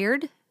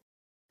tired,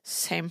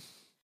 Same.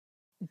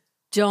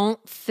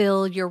 don't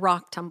fill your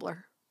rock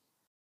tumbler.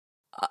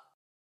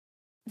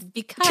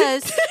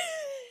 Because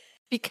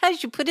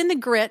you put in the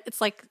grit,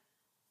 it's like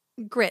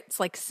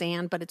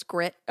sand, but it's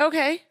grit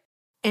Okay.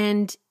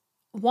 and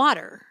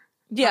water.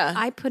 Yeah.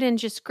 I put in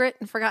just grit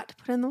and forgot to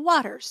put in the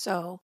water.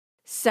 So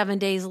 7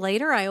 days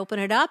later, I open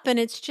it up and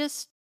it's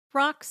just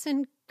rocks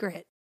and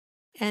grit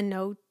and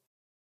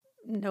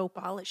no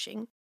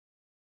polishing.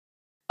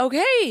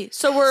 Okay.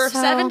 So we're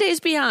So- 7 days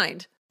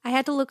behind. I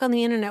had to look on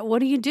the internet. What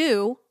do you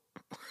do?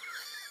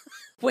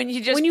 When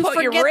you just When you put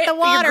your forget grit, the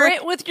water. your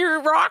grit with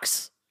your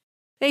rocks?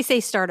 They say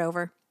start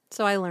over.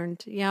 So I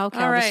learned, yeah, okay,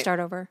 All I'll just right. start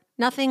over.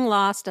 Nothing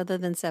lost other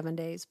than 7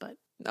 days, but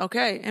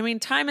Okay. I mean,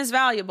 time is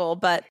valuable,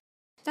 but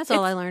that's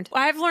all I learned.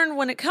 I've learned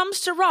when it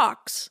comes to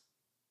rocks,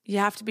 you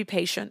have to be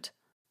patient.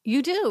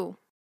 You do.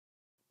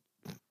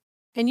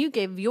 And you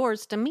gave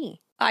yours to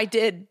me. I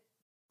did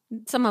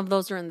Some of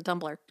those are in the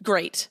tumbler.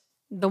 great.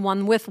 The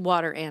one with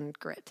water and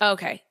grit.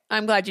 Okay.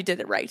 I'm glad you did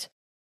it right.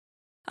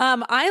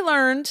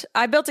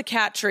 I built a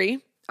cat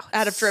tree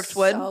out of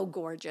driftwood. So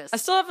gorgeous. I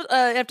still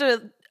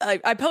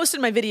I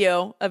posted my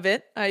video of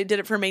it. I did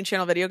it for a main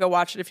channel video. Go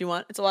watch it if you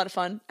want. It's a lot of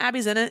fun.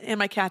 Abby's in it and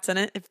my cat's in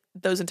it, if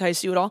those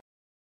entice you at all.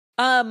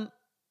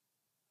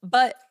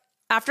 But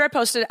after I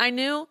posted it, I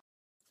knew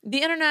the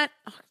internet,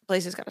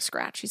 Blaze has got a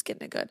scratch. He's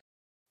getting it good.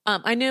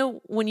 I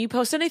knew when you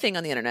post anything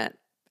on the internet,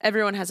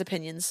 everyone has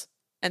opinions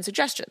and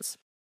suggestions.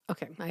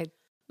 Okay.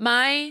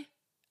 I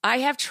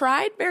have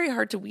tried very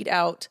hard to weed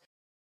out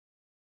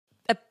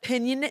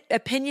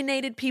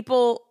opinionated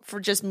people for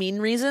just mean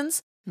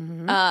reasons.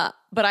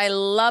 But I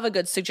love a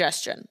good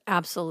suggestion.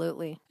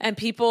 Absolutely. And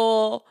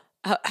people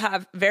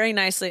have very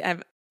nicely,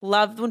 I've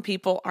loved when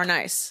people are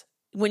nice.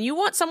 When you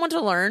want someone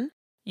to learn,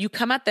 you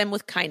come at them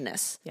with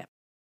kindness. Yep.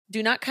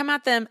 Do not come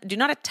at them, do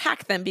not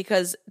attack them,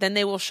 because then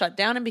they will shut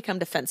down and become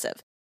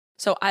defensive.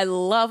 So I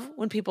love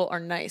when people are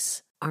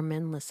nice. Are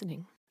men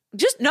listening?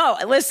 Just no,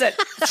 listen,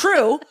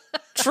 true.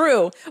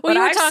 Well, But you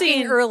were I've talking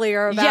seen-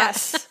 earlier about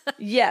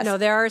Yes. No,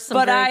 there are some.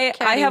 But very I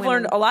catty have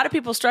women. learned a lot of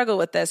people struggle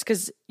with this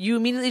because you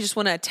immediately just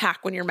want to attack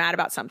when you're mad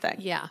about something.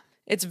 Yeah.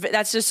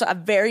 That's just a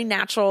very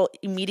natural,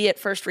 immediate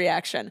first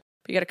reaction.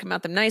 But you got to come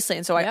at them nicely.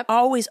 And so Yep. I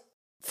always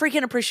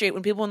freaking appreciate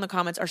when people in the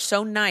comments are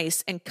so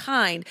nice and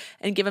kind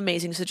and give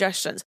amazing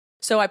suggestions.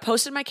 So I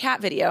posted my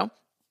cat video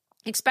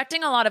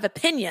expecting a lot of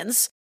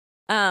opinions.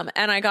 And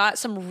I got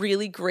some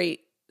really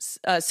great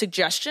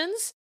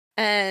suggestions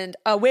and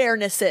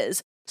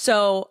awarenesses.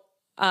 So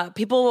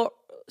people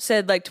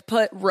said like to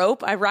put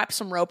rope. I wrapped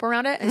some rope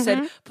around it and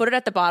said, put it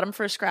at the bottom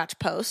for a scratch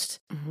post.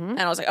 And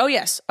I was like, oh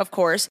yes, of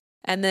course.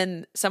 And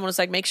then someone was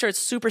like, make sure it's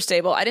super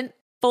stable. I didn't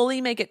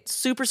fully make it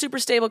super, super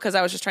stable because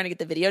I was just trying to get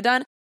the video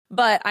done.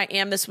 But I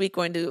am this week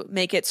going to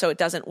make it so it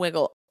doesn't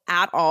wiggle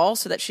at all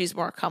so that she's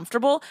more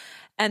comfortable.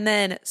 And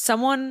then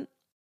someone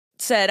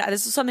said,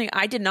 this is something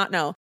I did not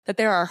know, that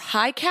there are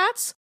high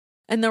cats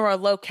and there are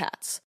low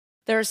cats.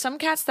 There are some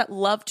cats that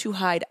love to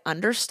hide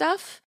under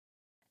stuff.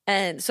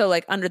 And so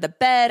like under the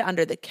bed,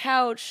 under the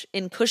couch,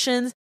 in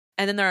cushions.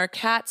 And then there are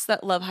cats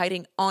that love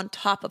hiding on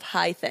top of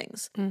high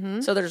things.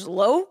 So there's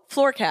low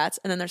floor cats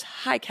and then there's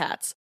high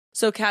cats.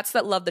 So cats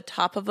that love the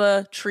top of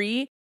a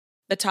tree,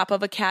 the top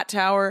of a cat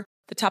tower,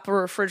 the top of a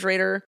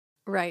refrigerator.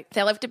 Right.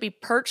 They love to be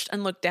perched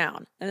and look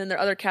down. And then there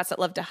are other cats that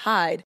love to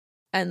hide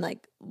and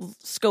like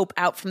scope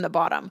out from the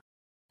bottom.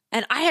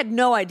 And I had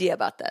no idea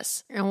about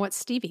this. And what's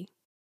Stevie?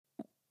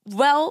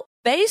 Well,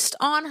 based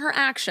on her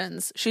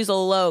actions, she's a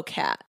low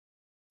cat.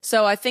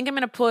 So I think I'm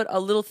going to put a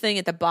little thing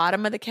at the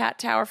bottom of the cat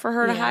tower for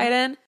her to Yeah. hide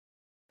in.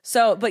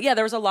 So, but yeah,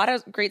 there was a lot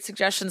of great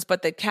suggestions,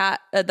 but the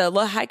cat, the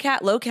high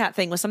cat, low cat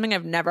thing was something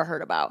I've never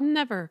heard about.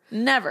 Never.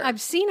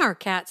 I've seen our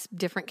cats,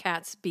 different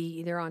cats, be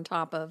either on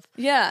top of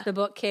Yeah. the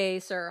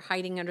bookcase or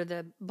hiding under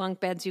the bunk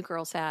beds you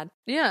girls had.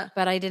 Yeah.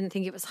 But I didn't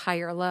think it was high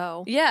or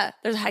low. Yeah.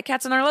 There's high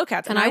cats and there are low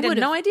cats. And I had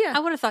no idea. I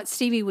would have thought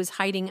Stevie was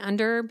hiding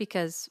under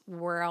because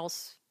where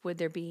else would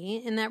there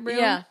be in that room?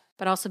 Yeah.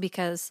 But also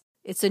because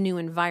it's a new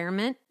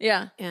environment.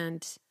 Yeah.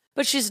 And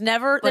But she's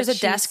never, there's a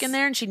desk in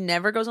there and she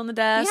never goes on the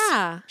desk.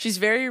 Yeah. She's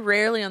very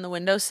rarely on the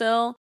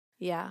windowsill.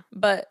 yeah.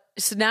 But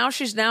so now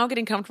she's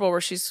getting comfortable where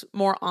she's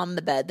more on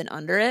the bed than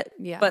under it.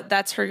 Yeah. But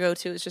that's her go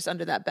to is just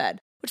under that bed,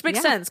 which makes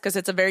Yeah. sense because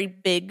it's a very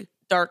big,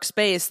 dark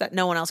space that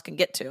no one else can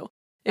get to.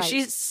 If Right. she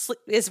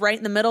is right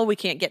in the middle, we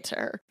can't get to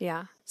her.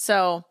 Yeah.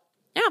 So,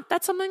 yeah,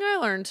 that's something I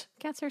learned.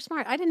 Cats are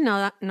smart. I didn't know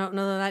that.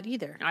 Know that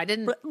either. I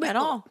didn't at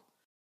all.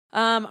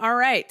 All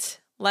right,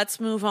 let's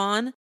move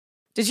on.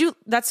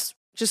 That's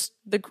just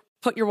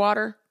put your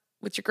water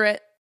with your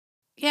grit.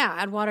 Yeah.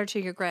 Add water to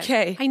your grit.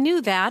 'Kay. I knew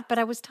that, but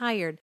I was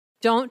tired.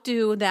 Don't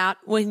do that.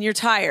 When you're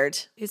tired.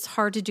 It's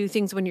hard to do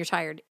things when you're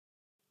tired.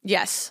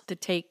 Yes. To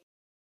take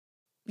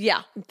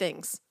Yeah.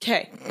 things.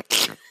 Okay.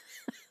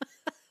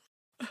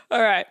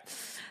 All right.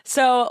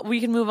 So we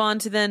can move on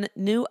to then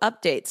new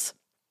updates.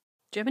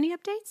 Do you have any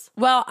updates?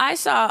 Well, I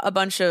saw a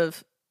bunch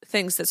of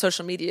things that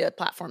social media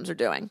platforms are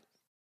doing.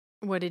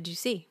 What did you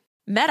see?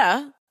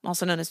 Meta,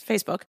 also known as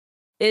Facebook,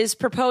 is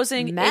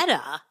proposing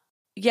Meta.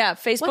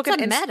 Facebook What's a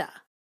and meta?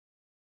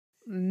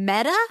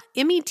 Meta?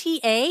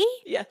 META?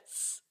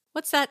 Yes.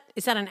 What's that?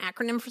 Is that an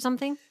acronym for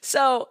something?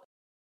 So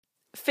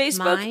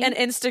Facebook Mine? and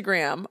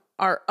Instagram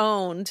are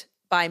owned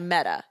by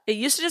Meta. It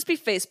used to just be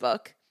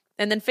Facebook,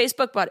 and then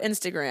Facebook bought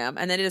Instagram,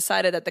 and then it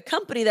decided that the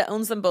company that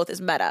owns them both is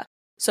Meta.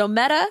 So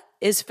Meta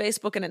is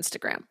Facebook and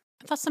Instagram.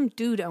 I thought some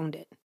dude owned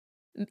it.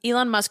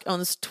 Elon Musk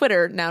owns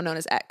Twitter, now known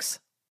as X.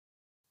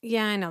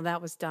 Yeah, I know.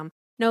 That was dumb.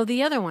 No,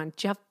 the other one,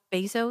 Jeff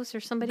Bezos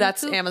or somebody.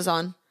 That's Who-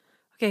 Amazon.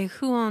 Okay,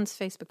 who owns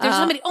Facebook? There's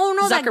somebody. Oh,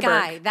 no, that Zuckerberg.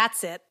 guy.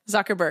 That's it.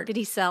 Zuckerberg. Did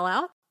he sell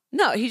out?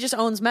 No, he just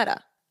owns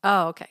Meta,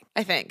 Oh, okay.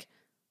 I think.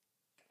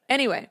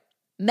 Anyway,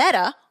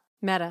 Meta,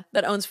 Meta.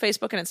 that owns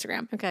Facebook and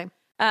Instagram, Okay.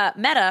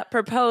 Meta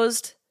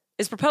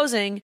is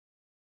proposing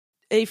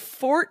a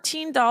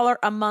 $14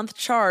 a month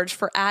charge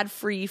for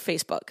ad-free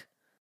Facebook.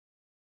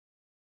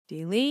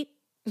 Delete.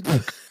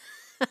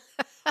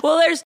 Well,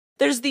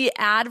 there's the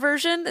ad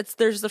version.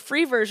 There's the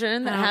free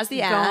version that has the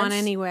Go ads. on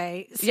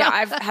anyway. Yeah, I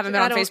haven't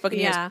been on Facebook in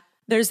years. Yeah.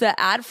 There's the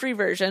ad-free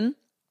version,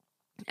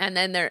 and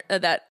then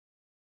that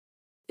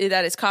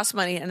is cost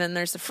money, and then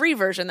there's the free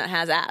version that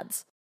has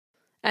ads,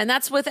 and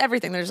that's with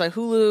everything. There's like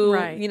Hulu,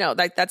 Right. You know,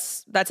 like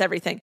that's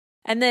everything.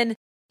 And then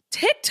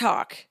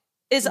TikTok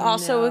is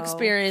also No.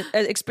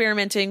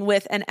 experimenting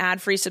with an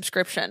ad-free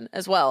subscription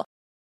as well.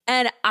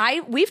 And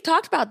we've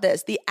talked about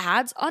this. The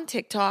ads on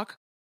TikTok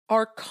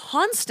are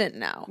constant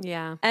now.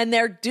 Yeah. And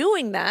they're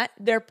doing that.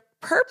 They're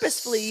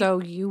purposefully, So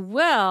you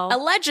will.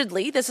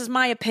 allegedly, this is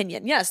my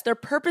opinion. Yes, they're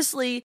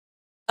purposely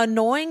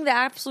annoying the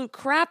absolute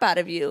crap out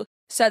of you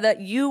so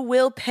that you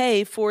will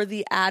pay for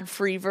the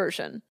ad-free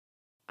version.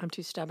 I'm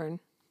too stubborn.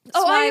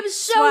 Oh, I am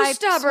so Swipe,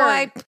 stubborn.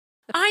 swipe.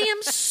 I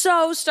am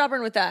so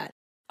stubborn with that.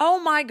 Oh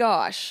my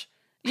gosh.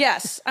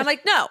 Yes. I'm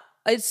like, no,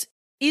 it's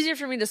easier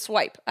for me to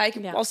swipe.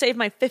 Yeah. I'll save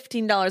my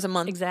 $15 a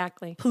month.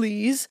 Exactly.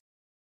 Please.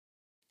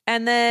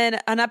 And then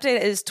an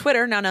update is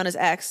Twitter, now known as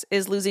X,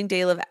 is losing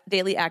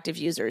daily active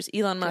users.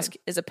 Elon Musk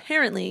is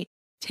apparently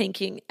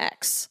tanking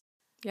X.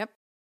 Yep.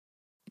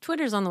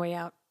 Twitter's on the way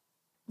out.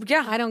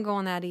 Yeah. I don't go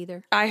on that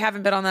either. I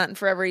haven't been on that in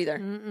forever either.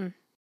 Mm-mm.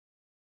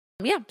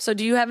 Yeah. So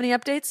do you have any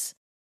updates?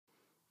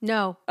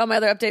 No. Oh, my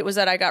other update was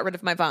that I got rid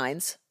of my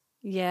vines.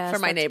 Yes. For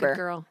my that's a neighbor. Good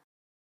girl.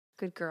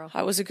 Good girl.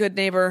 I was a good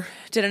neighbor,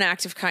 did an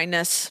act of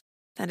kindness.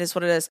 That is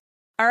what it is.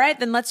 All right,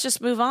 then let's just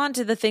move on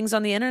to the things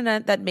on the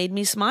internet that made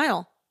me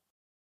smile.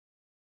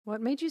 What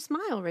made you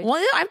smile, Rachel?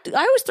 Well, I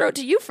always throw it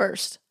to you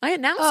first. I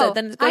announce it,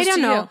 then it goes I don't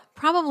to know. you.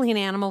 Probably an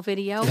animal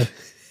video.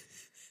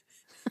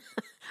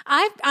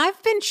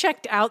 I've been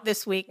checked out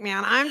this week,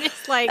 man. I'm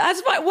just like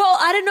That's fine. Well,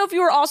 I didn't know if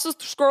you were also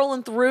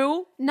scrolling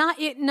through. not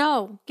it.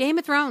 No, Game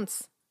of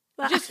Thrones.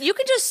 You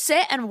can just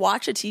sit and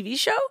watch a TV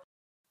show.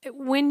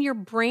 When your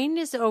brain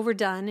is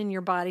overdone and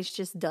your body's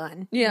just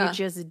done, Yeah. you're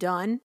just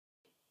done.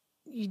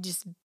 You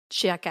just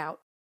check out.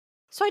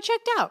 So I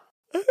checked out.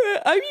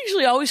 I'm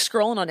usually always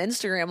scrolling on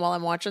Instagram while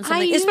I'm watching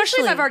something, especially if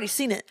usually- I've already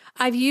seen it.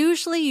 I've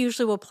usually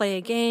will play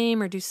a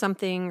game or do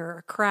something or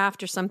a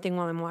craft or something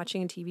while I'm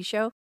watching a TV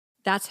show.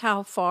 That's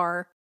how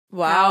far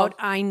out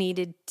I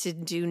needed to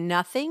do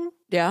nothing.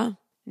 Yeah.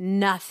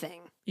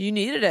 Nothing. You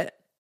needed it.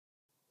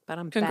 But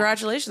I'm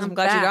Congratulations. back. I'm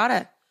glad you got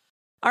it.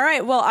 All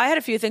right. Well, I had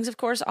a few things, of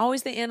course.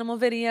 Always the animal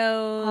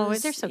videos. Oh,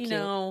 they're so you cute.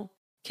 know,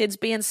 kids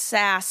being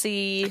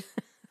sassy.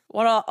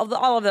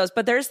 all of those.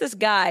 But there's this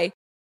guy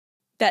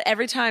that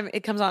every time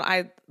it comes on,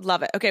 I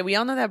love it. Okay, we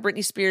all know that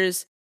Britney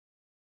Spears,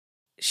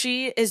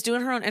 she is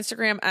doing her own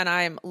Instagram, and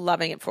I'm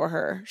loving it for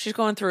her. She's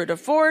going through a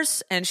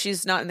divorce, and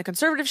she's not in the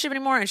conservatorship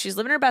anymore, and she's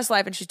living her best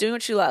life, and she's doing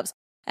what she loves.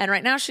 And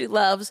right now she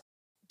loves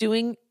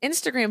doing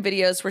Instagram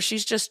videos where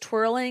she's just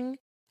twirling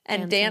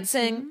and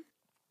dancing.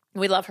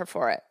 We love her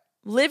for it.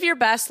 Live your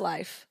best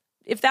life.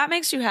 If that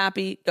makes you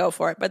happy, go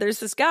for it. But there's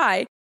this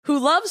guy who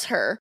loves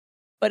her,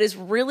 but is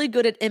really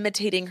good at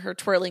imitating her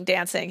twirling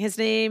dancing. His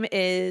name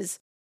is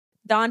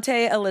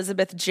Dante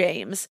Elizabeth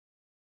James.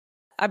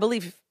 I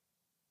believe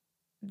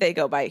they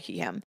go by he,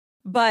 him.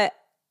 But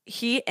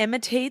he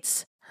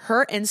imitates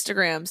her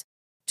Instagrams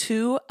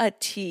to a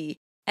T.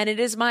 And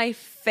it is my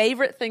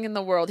favorite thing in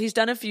the world. He's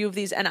done a few of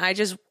these, and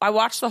I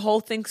watch the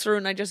whole thing through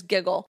and I just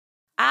giggle.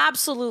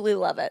 Absolutely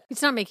love it.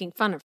 He's not making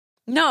fun of her.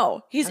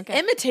 No, he's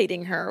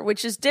imitating her,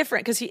 which is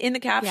different because in the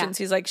captions,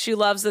 he's like, she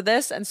loves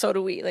this and so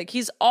do we. Like,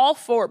 he's all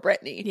for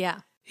Britney. Yeah.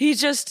 He's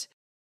just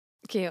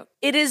cute.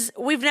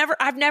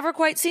 I've never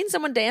quite seen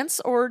someone dance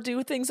or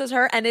do things as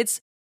her. And it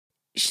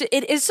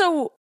is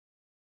so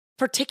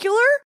particular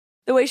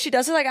the way she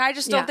does it. Like, I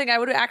just don't think I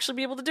would actually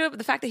be able to do it. But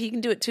the fact that he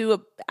can do it to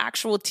an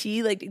actual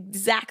T, like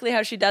exactly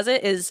how she does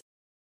it, is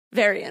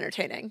very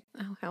entertaining.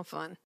 Oh, how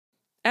fun.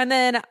 And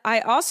then I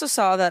also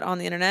saw that on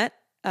the internet,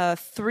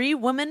 3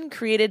 women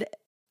created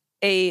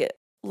a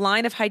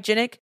line of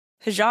hygienic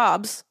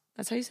hijabs.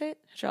 That's how you say it?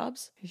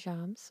 Hijabs?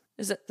 Hijabs.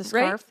 Is it the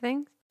scarf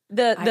thing?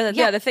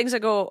 The things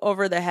that go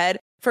over the head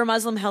for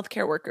Muslim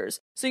healthcare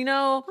workers. So,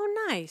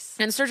 oh, nice.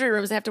 in surgery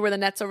rooms, they have to wear the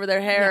nets over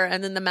their hair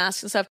and then the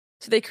masks and stuff.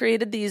 So they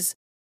created these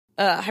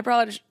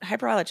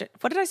hyperallergenic.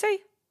 What did I say?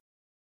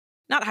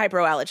 Not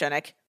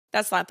hypoallergenic.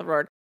 That's not the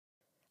word.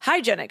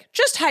 Hygienic.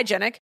 Just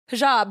hygienic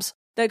hijabs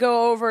that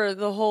go over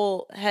the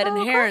whole head and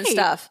hair and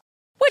stuff,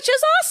 which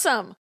is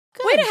awesome.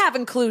 Good. Way to have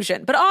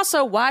inclusion. But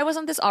also, why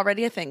wasn't this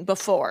already a thing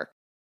before?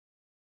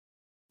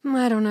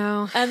 I don't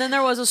know. And then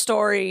there was a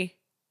story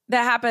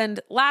that happened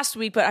last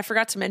week, but I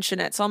forgot to mention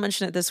it, so I'll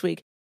mention it this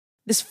week.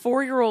 This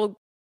 4-year-old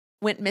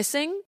went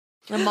missing.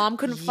 The mom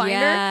couldn't find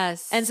her.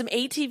 And some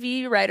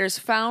ATV riders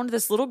found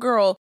this little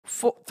girl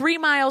 3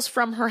 miles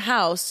from her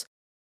house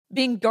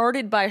being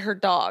guarded by her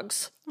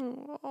dogs.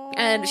 Aww.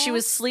 And she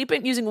was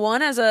sleeping, using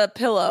one as a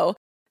pillow,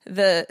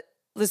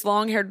 this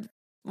long-haired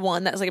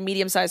one that was like a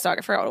medium-sized dog.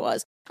 I forgot what it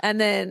was. And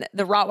then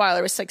the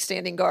Rottweiler was like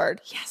standing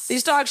guard. Yes.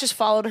 These dogs just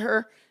followed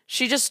her.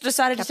 She just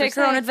decided to take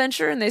her own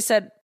adventure, and they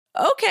said,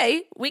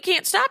 okay, we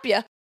can't stop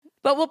you,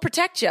 but we'll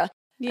protect you.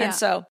 Yeah. And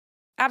so,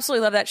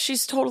 absolutely love that.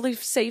 She's totally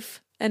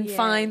safe and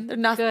fine. There's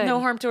no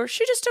harm to her.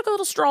 She just took a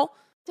little stroll.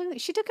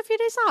 She took a few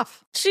days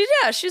off.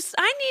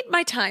 I need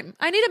my time.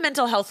 I need a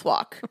mental health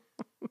walk.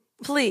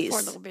 Please.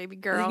 Poor little baby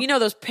girl. You know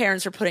those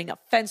parents are putting a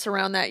fence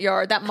around that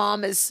yard. That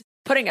mom is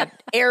putting an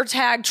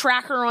AirTag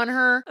tracker on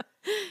her.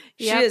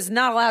 She is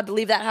not allowed to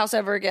leave that house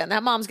ever again.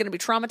 That mom's going to be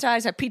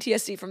traumatized, have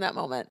PTSD from that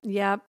moment.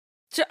 Yep.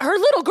 Her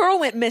little girl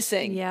went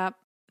missing. Yep.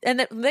 And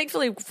then,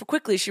 thankfully,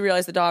 quickly, she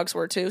realized the dogs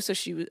were too. So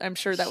I'm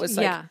sure that was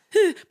like,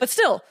 but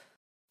still,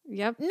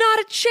 yep, not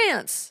a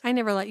chance. I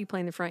never let you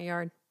play in the front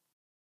yard.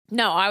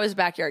 No, I was a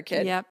backyard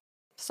kid. Yep.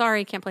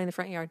 Sorry, can't play in the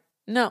front yard.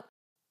 No.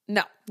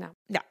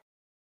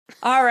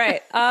 All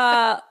right.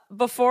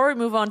 Before we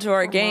move on to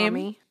our game,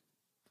 Mommy.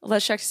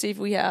 Let's check to see if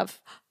we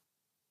have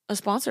a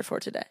sponsor for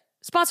today.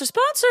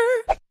 Sponsor!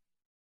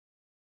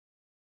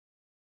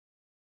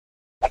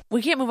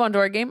 We can't move on to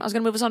our game. I was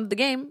going to move us on to the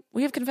game.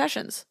 We have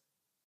confessions.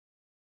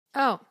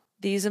 Oh.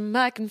 These are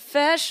my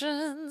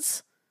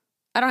confessions.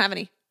 I don't have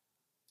any.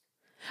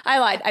 I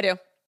lied. I do.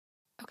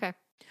 Okay.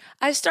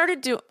 I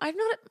started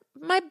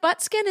my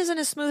butt skin isn't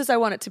as smooth as I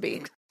want it to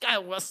be.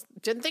 I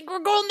didn't think we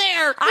were going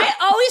there. I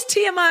always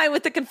TMI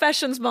with the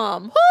confessions,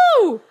 Mom.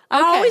 Woo! Okay.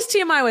 I always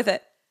TMI with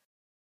it.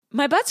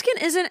 My butt skin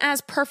isn't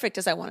as perfect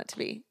as I want it to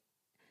be.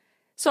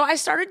 So I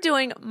started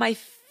doing my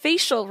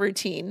facial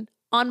routine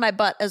on my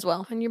butt as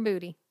well. On your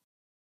booty.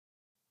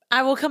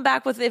 I will come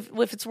back with if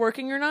it's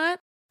working or not.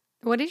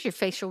 What is your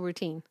facial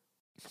routine?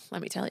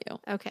 Let me tell you.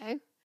 Okay.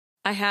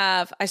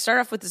 I start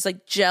off with this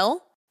like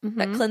gel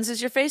that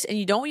cleanses your face, and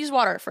you don't use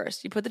water at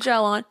first. You put the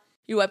gel on,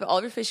 you wipe it all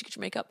over your face, you get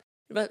your makeup.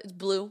 It's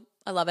blue.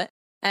 I love it.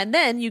 And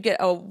then you get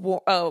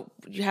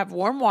you have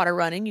warm water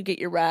running, you get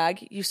your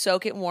rag, you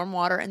soak it in warm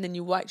water, and then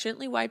you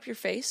gently wipe your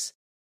face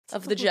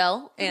of the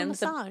gel and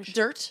the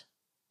dirt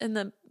and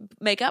the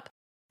makeup.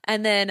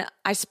 And then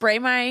I spray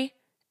my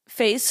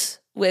face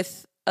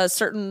with a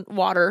certain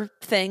water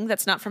thing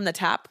that's not from the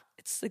tap.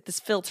 It's like this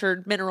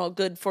filtered mineral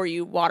good for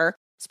you water.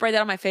 Spray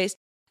that on my face.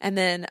 And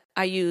then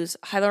I use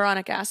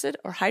hyaluronic acid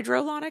or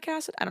hydrolonic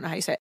acid. I don't know how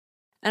you say it.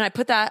 And I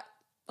put that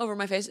over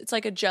my face. It's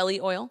like a jelly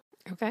oil.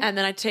 Okay. And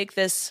then I take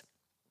this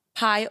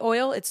pie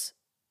oil. It's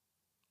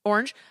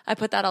orange. I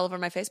put that all over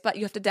my face, but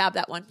you have to dab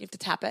that one. You have to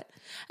tap it.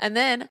 And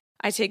then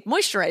I take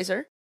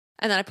moisturizer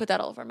and then I put that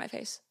all over my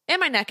face and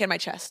my neck and my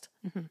chest.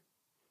 Mm-hmm.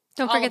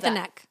 Don't forget the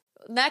neck.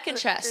 Neck and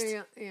chest.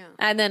 Yeah.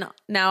 And then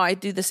now I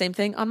do the same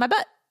thing on my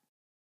butt.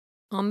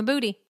 On the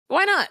booty.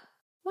 Why not?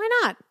 Why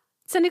not?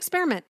 It's an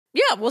experiment.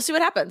 Yeah, we'll see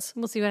what happens.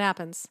 We'll see what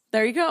happens.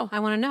 There you go. I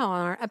want to know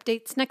on our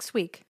updates next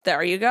week.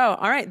 There you go.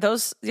 All right.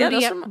 Booty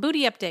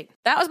update.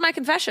 That was my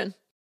confession.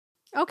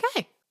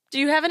 Okay. Do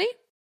you have any?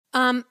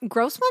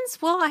 Gross ones?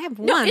 Well, I have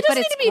one, no, it doesn't but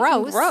need it's to be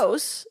gross.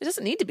 Gross. It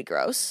doesn't need to be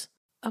gross.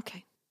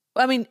 Okay.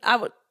 I mean,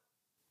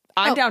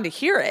 I'm down to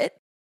hear it.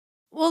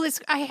 Well,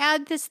 I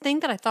had this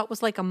thing that I thought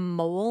was like a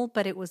mole,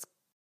 but it was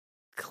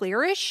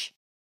clearish,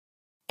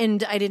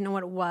 and I didn't know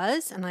what it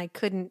was, and I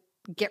couldn't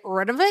get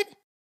rid of it.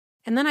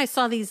 And then I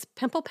saw these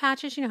pimple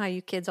patches. You know how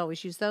you kids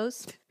always use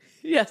those?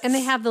 Yes. And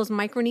they have those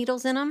micro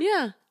needles in them.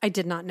 Yeah. I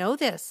did not know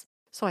this.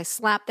 So I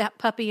slapped that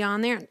puppy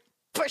on there and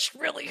pushed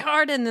really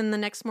hard. And then the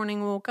next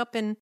morning I woke up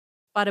and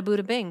bada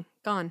booda bing,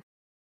 gone.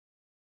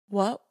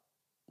 What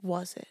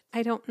was it?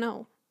 I don't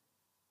know.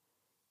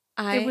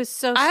 I It was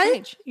so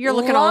strange. You're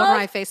looking all over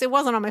my face. It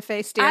wasn't on my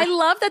face, dear. I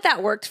love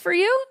that worked for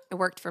you. It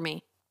worked for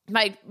me.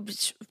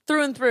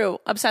 Through and through,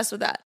 obsessed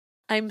with that.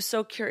 I'm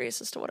so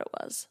curious as to what it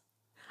was.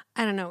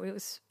 I don't know.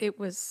 It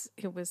was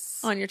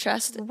On your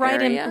chest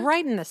right area?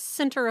 right in the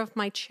center of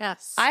my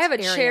chest. I have a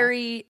area.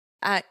 cherry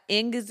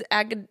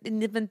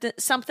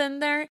something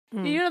there.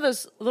 You know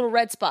those little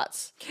red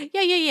spots?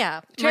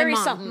 Yeah. Cherry my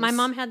mom. somethings. My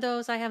mom had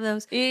those. I have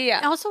those.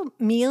 Yeah. Also,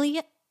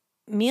 Melia,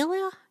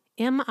 Milia,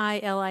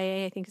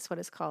 I think is what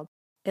it's called.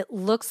 It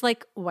looks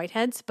like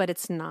whiteheads, but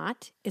it's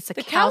not. It's a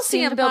The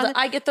calcium buildup. deposit.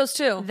 I get those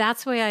too.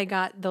 That's why I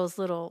got those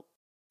little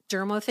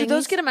dermo things. Did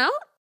those get them out?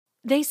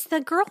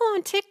 The girl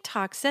on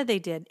TikTok said they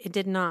did. It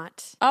did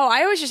not. Oh,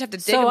 I always just have to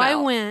dig them So out. I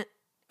went,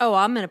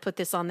 I'm going to put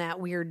this on that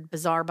weird,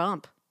 bizarre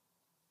bump.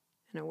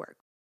 And it worked.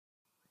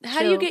 How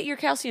do you get your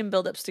calcium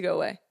buildups to go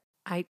away?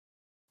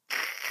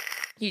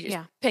 You just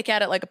Yeah. pick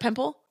at it like a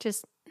pimple?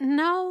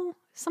 No.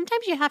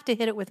 Sometimes you have to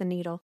hit it with a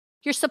needle.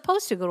 You're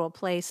supposed to go to a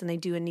place and they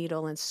do a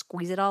needle and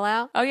squeeze it all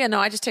out. Oh, yeah. No,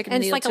 I just take a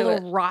And it's needle like a to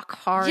little it. rock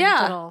hard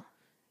Yeah. little.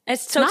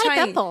 It's so not a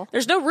tiny. pimple.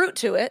 There's no root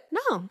to it.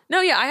 No.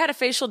 No, yeah. I had a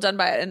facial done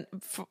by it and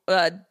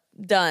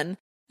done.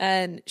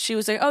 And she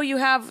was like, oh, you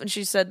have, and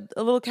she said,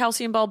 a little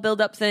calcium ball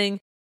buildup thing.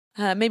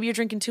 Maybe you're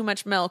drinking too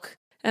much milk.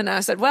 And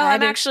I said, well,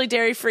 I'm actually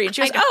dairy free. And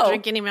she I was, don't oh.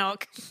 drink any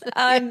milk.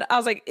 And I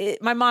was like,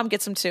 my mom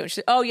gets them too. And she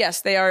said, oh,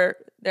 yes, they are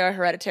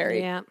hereditary.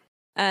 Yeah.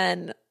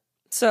 And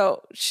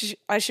so she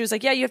was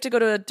like, yeah, you have to go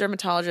to a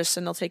dermatologist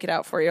and they'll take it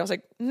out for you. I was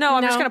like, no,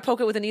 I'm just No. going to poke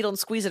it with a needle and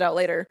squeeze it out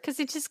later. Because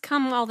it just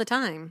come all the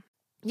time.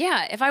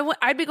 Yeah. If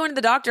I'd be going to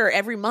the doctor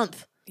every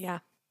month. Yeah.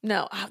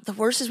 No, the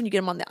worst is when you get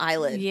them on the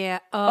eyelid. Yeah.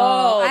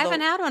 Oh, I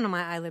haven't had one on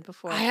my eyelid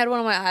before. I had one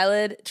on my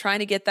eyelid. Trying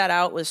to get that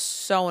out was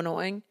so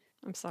annoying.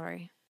 I'm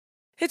sorry.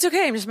 It's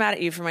okay. I'm just mad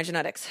at you for my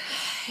genetics.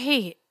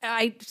 Hey,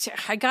 I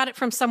got it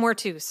from somewhere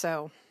too,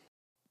 so.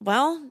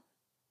 Well,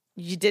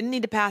 you didn't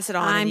need to pass it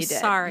on. I'm and you did.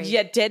 sorry.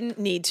 You didn't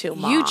need to,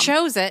 Mom. You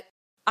chose it.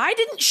 I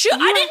didn't choose. I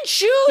You- didn't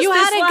choose. You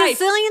this had a life.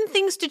 gazillion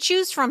things to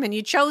choose from, and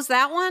you chose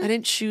that one? I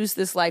didn't choose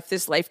this life.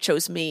 This life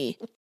chose me.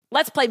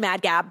 Let's play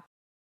Mad Gab.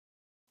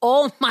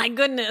 Oh, my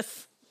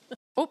goodness.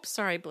 Oops,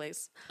 sorry,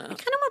 Blaze. I kind of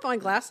want my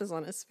glasses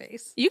on his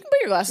face. You can put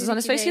your glasses on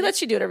his face. He David.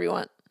 lets you do whatever you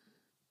want.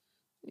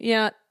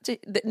 Yeah.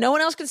 No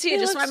one else can see it. He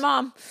Just my looks-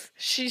 mom.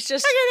 She's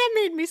just. Okay, that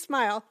made me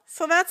smile.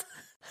 So that's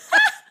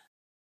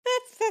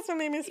what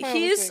made me smile.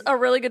 He's a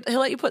really good.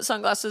 He'll let you put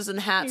sunglasses and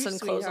hats You and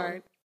clothes on.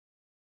 sweetheart.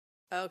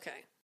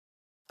 Okay.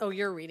 Oh,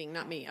 you're reading,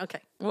 not me.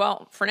 Okay,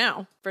 Well, for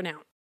now. for now.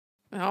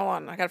 Hold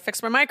on. I got to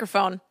fix my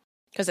microphone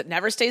because it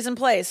never stays in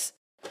place.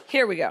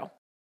 Here we go.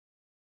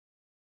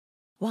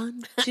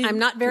 1, 2, I'm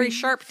not very 3,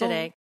 sharp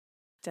 4.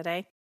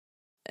 today.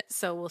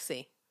 So we'll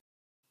see.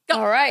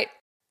 All right.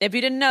 If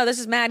you didn't know, this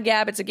is Mad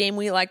Gab. It's a game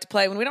we like to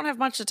play when we don't have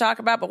much to talk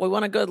about, but we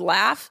want a good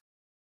laugh.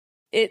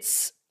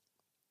 It's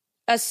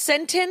a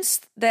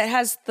sentence that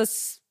has the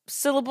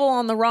syllable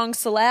on the wrong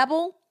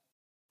syllable,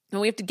 and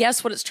we have to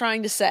guess what it's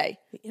trying to say.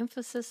 The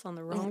emphasis on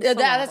the wrong Yeah,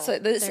 syllable. that's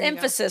it. This There you go.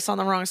 emphasis on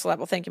the wrong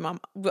syllable. Thank you, Mom.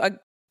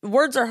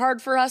 Words are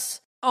hard for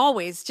us.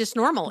 Always, just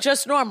normal.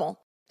 Just normal.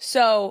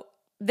 So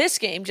this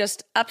game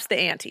just ups the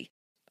ante.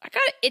 I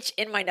got an itch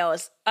in my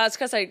nose. It's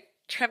because I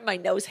trimmed my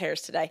nose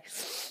hairs today.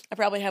 I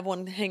probably have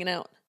one hanging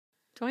out.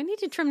 Do I need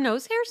to trim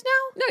nose hairs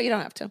now? No, you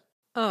don't have to.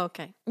 Oh,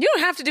 okay. You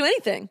don't have to do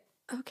anything.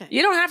 Okay.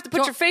 You don't have to put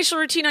Don't- your facial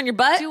routine on your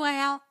butt. Do I,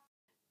 Al?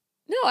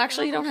 No,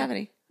 actually, you don't have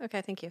any.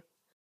 Okay, thank you.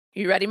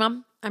 You ready,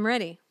 Mom? I'm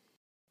ready.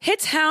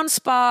 Hits Hound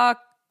Spa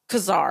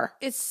Kazar.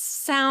 It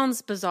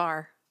sounds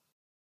bizarre.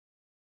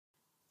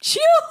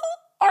 You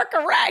are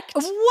correct.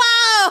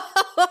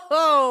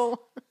 Whoa!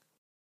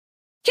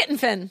 Kitten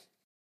fin.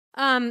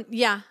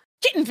 Yeah.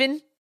 Kitten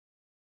fin.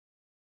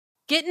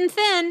 Getting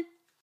thin.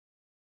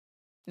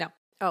 No.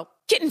 Oh,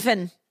 Kitten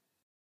fin.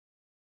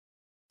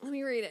 let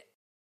me read it.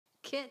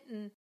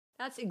 Kitten.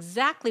 That's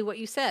exactly what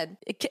you said.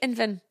 Kitten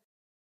fin.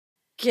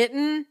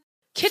 Getting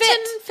Kitten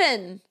fit.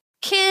 fin.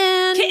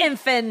 Kitten Kitten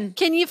fin.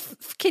 Can you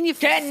Kitten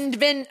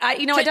fin.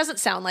 It doesn't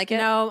sound like it.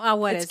 No,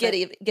 what it's is get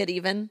it? get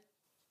even.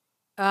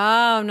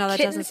 Oh, no, that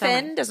Kitten doesn't sound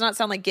fin like. does not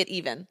sound like get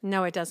even.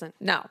 No, it doesn't.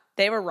 No,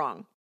 they were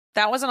wrong.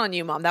 That wasn't on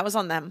you, Mom. That was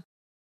on them.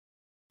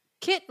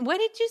 What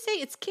did you say?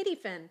 It's kitty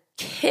fin.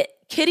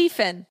 Kitty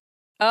fin.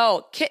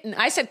 Oh, kitten.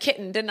 I said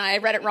kitten, didn't I? I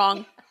read it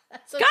wrong.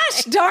 That's okay.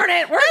 Gosh darn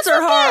it. Words That's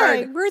are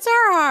okay. hard. Words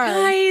are hard.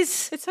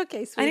 Guys, It's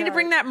okay, I need to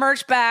bring that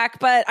merch back,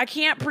 but I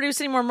can't produce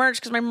any more merch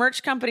because my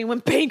merch company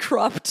went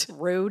bankrupt.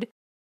 Rude.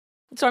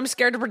 So I'm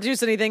scared to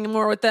produce anything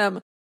more with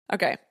them.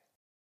 Okay.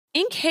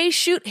 In case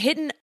shoot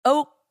hidden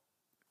oak.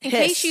 In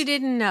case you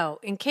didn't know,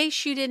 in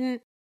case you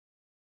didn't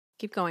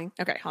Keep going.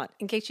 Okay, hold on.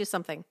 In case you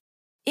something.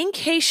 In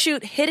case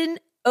shoot hidden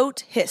oat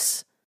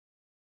hiss.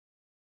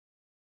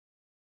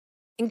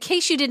 In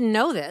case you didn't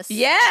know this.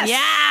 Yes.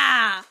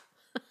 Yeah.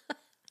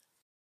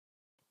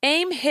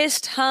 Aim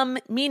hist hum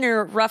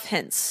meaner rough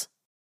hints.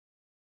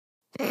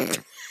 That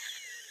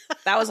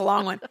was a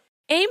long one.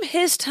 Aim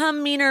hist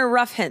hum meaner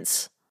rough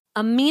hints.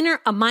 A minor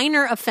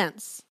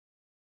offense.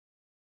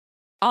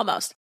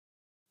 Almost.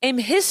 Aim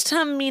hist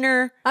hum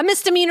meaner. A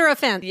misdemeanor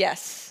offense.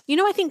 Yes. You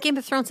know, I think Game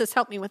of Thrones has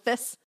helped me with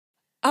this.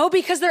 Oh,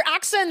 because their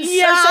accents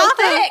are so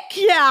thick.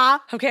 Yeah.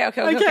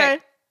 Okay.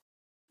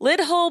 Lid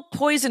hole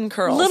poison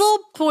curls. Little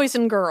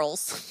poison girls.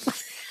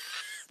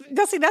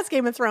 See, that's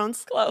Game of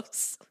Thrones.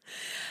 Close.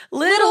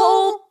 Lid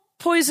hole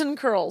poison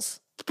curls.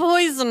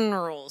 Poison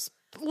girls.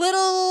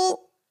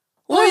 Little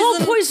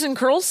Poison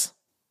curls.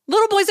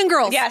 Little boys and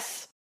girls.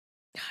 Yes.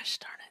 Gosh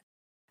darn it.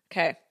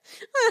 Okay.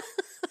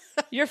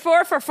 You're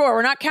 4 for 4.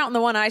 We're not counting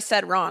the one I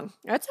said wrong.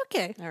 That's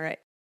okay. All right.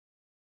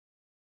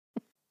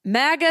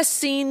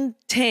 Magazine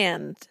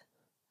tanned.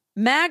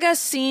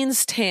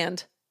 Magazines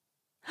tanned.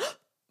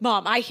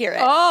 Mom, I hear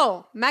it.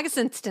 Oh,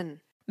 Magazine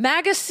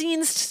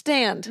Magazines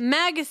stand.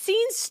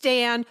 Magazine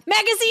stand.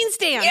 Magazine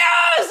stand.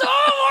 Yes!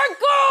 Oh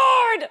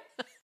my God!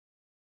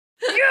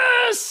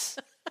 Yes!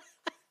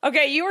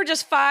 Okay, you were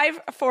just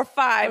 5 for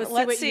 5.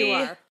 Let's see. You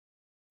are.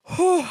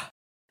 Whew.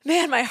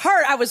 Man, my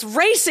heart, I was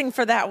racing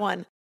for that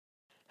one.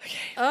 Okay.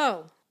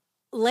 Oh.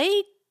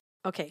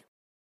 Okay.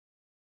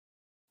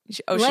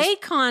 Oh,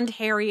 Lake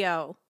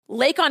Ontario.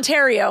 Lake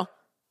Ontario.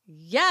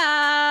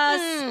 Yes.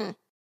 Mm.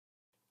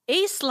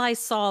 A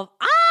slice of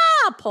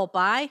apple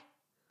pie.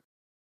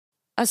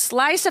 A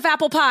slice of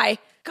apple pie.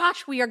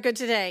 Gosh, we are good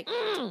today.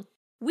 Mm.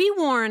 We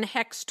worn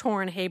hex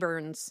torn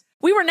Hayburns.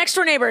 We were next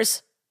door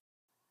neighbors.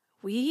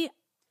 We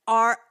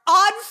are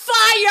on fire.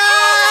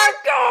 Oh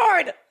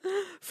my God!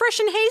 Fresh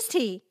and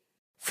hasty.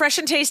 Fresh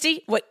and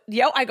tasty. What?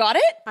 Yo, I got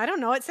it? I don't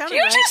know. It sounded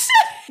You right. just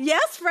said it.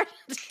 Yes, fresh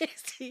and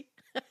tasty.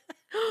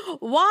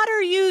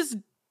 Water used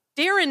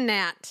Darren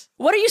Nat.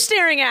 What are you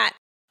staring at?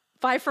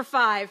 5 for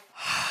 5.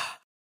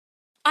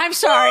 I'm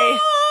sorry.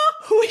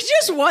 We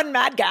just won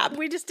Mad Gap.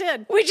 We just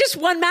did. We just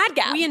won Mad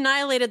Gap. We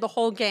annihilated the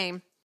whole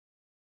game.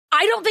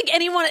 I don't think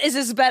anyone is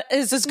as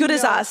good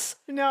as us.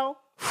 No.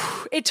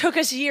 It took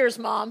us years,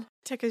 Mom.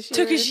 Took us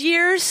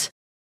years.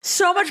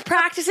 So much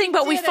practicing,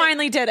 but we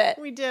finally did it.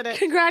 We did it.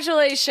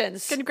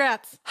 Congratulations.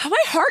 Congrats.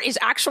 My heart is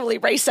actually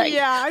racing.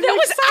 Yeah, I'm that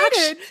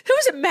excited. That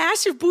was a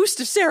massive boost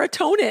of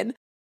serotonin.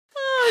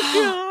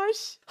 Oh,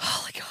 gosh.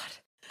 Oh, my God.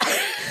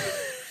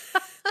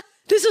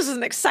 This was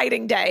an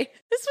exciting day.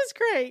 This was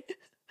great.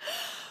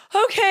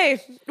 Okay.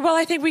 Well,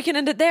 I think we can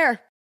end it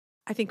there.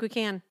 I think we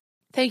can.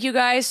 Thank you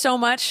guys so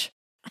much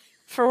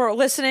for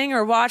listening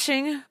or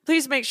watching.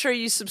 Please make sure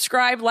you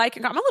subscribe, like,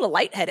 and comment. I'm a little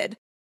lightheaded.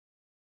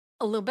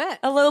 A little bit.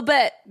 A little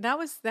bit.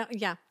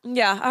 Yeah.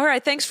 Yeah. All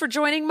right. Thanks for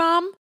joining,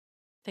 Mom.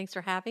 Thanks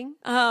for having.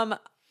 I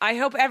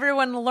hope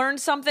everyone learned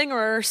something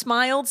or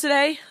smiled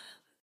today.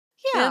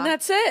 Yeah. And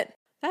that's it.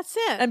 That's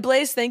it. And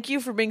Blaze, thank you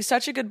for being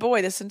such a good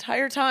boy this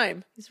entire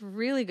time. He's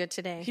really good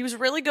today. He was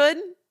really good.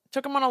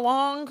 Took him on a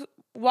long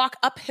walk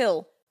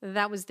uphill.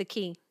 That was the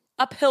key.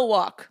 Uphill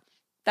walk.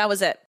 That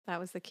was it. That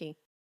was the key.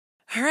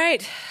 All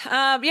right.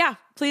 Yeah.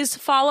 Please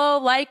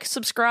follow, like,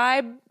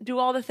 subscribe, do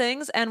all the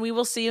things, and we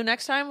will see you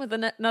next time with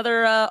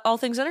another All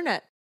Things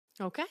Internet.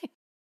 Okay.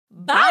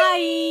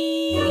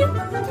 Bye.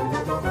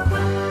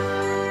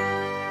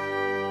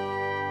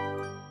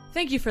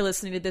 Thank you for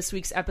listening to this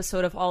week's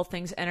episode of All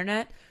Things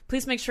Internet.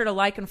 Please make sure to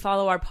like and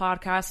follow our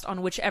podcast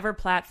on whichever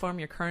platform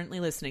you're currently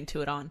listening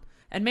to it on.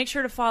 And make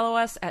sure to follow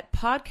us at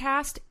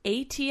Podcast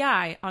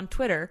ATI on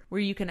Twitter,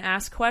 where you can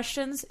ask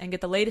questions and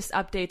get the latest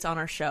updates on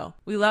our show.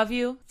 We love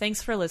you.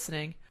 Thanks for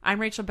listening. I'm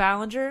Rachel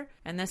Ballinger,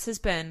 and this has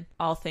been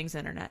All Things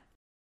Internet.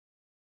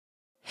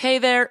 Hey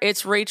there,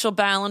 it's Rachel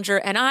Ballinger,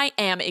 and I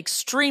am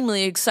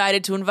extremely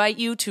excited to invite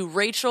you to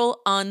Rachel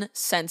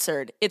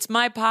Uncensored. It's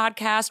my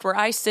podcast where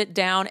I sit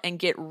down and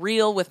get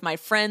real with my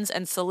friends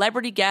and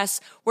celebrity guests,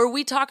 where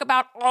we talk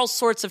about all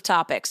sorts of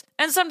topics.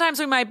 And sometimes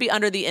we might be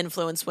under the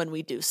influence when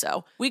we do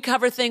so. We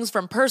cover things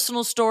from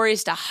personal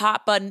stories to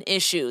hot button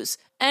issues.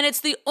 And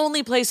it's the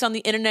only place on the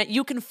internet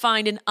you can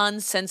find an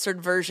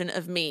uncensored version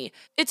of me.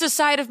 It's a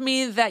side of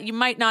me that you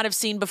might not have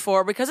seen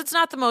before because it's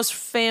not the most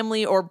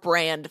family or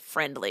brand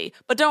friendly.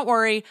 But don't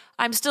worry,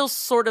 I'm still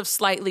sort of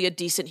slightly a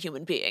decent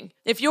human being.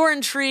 If you're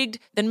intrigued,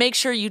 then make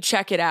sure you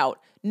check it out.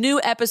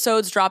 New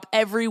episodes drop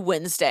every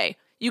Wednesday.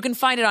 You can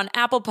find it on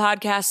Apple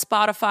Podcasts,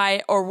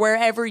 Spotify, or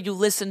wherever you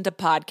listen to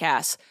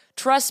podcasts.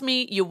 Trust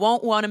me, you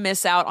won't want to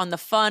miss out on the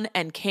fun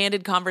and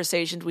candid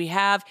conversations we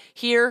have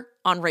here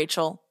on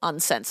Rachel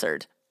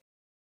Uncensored.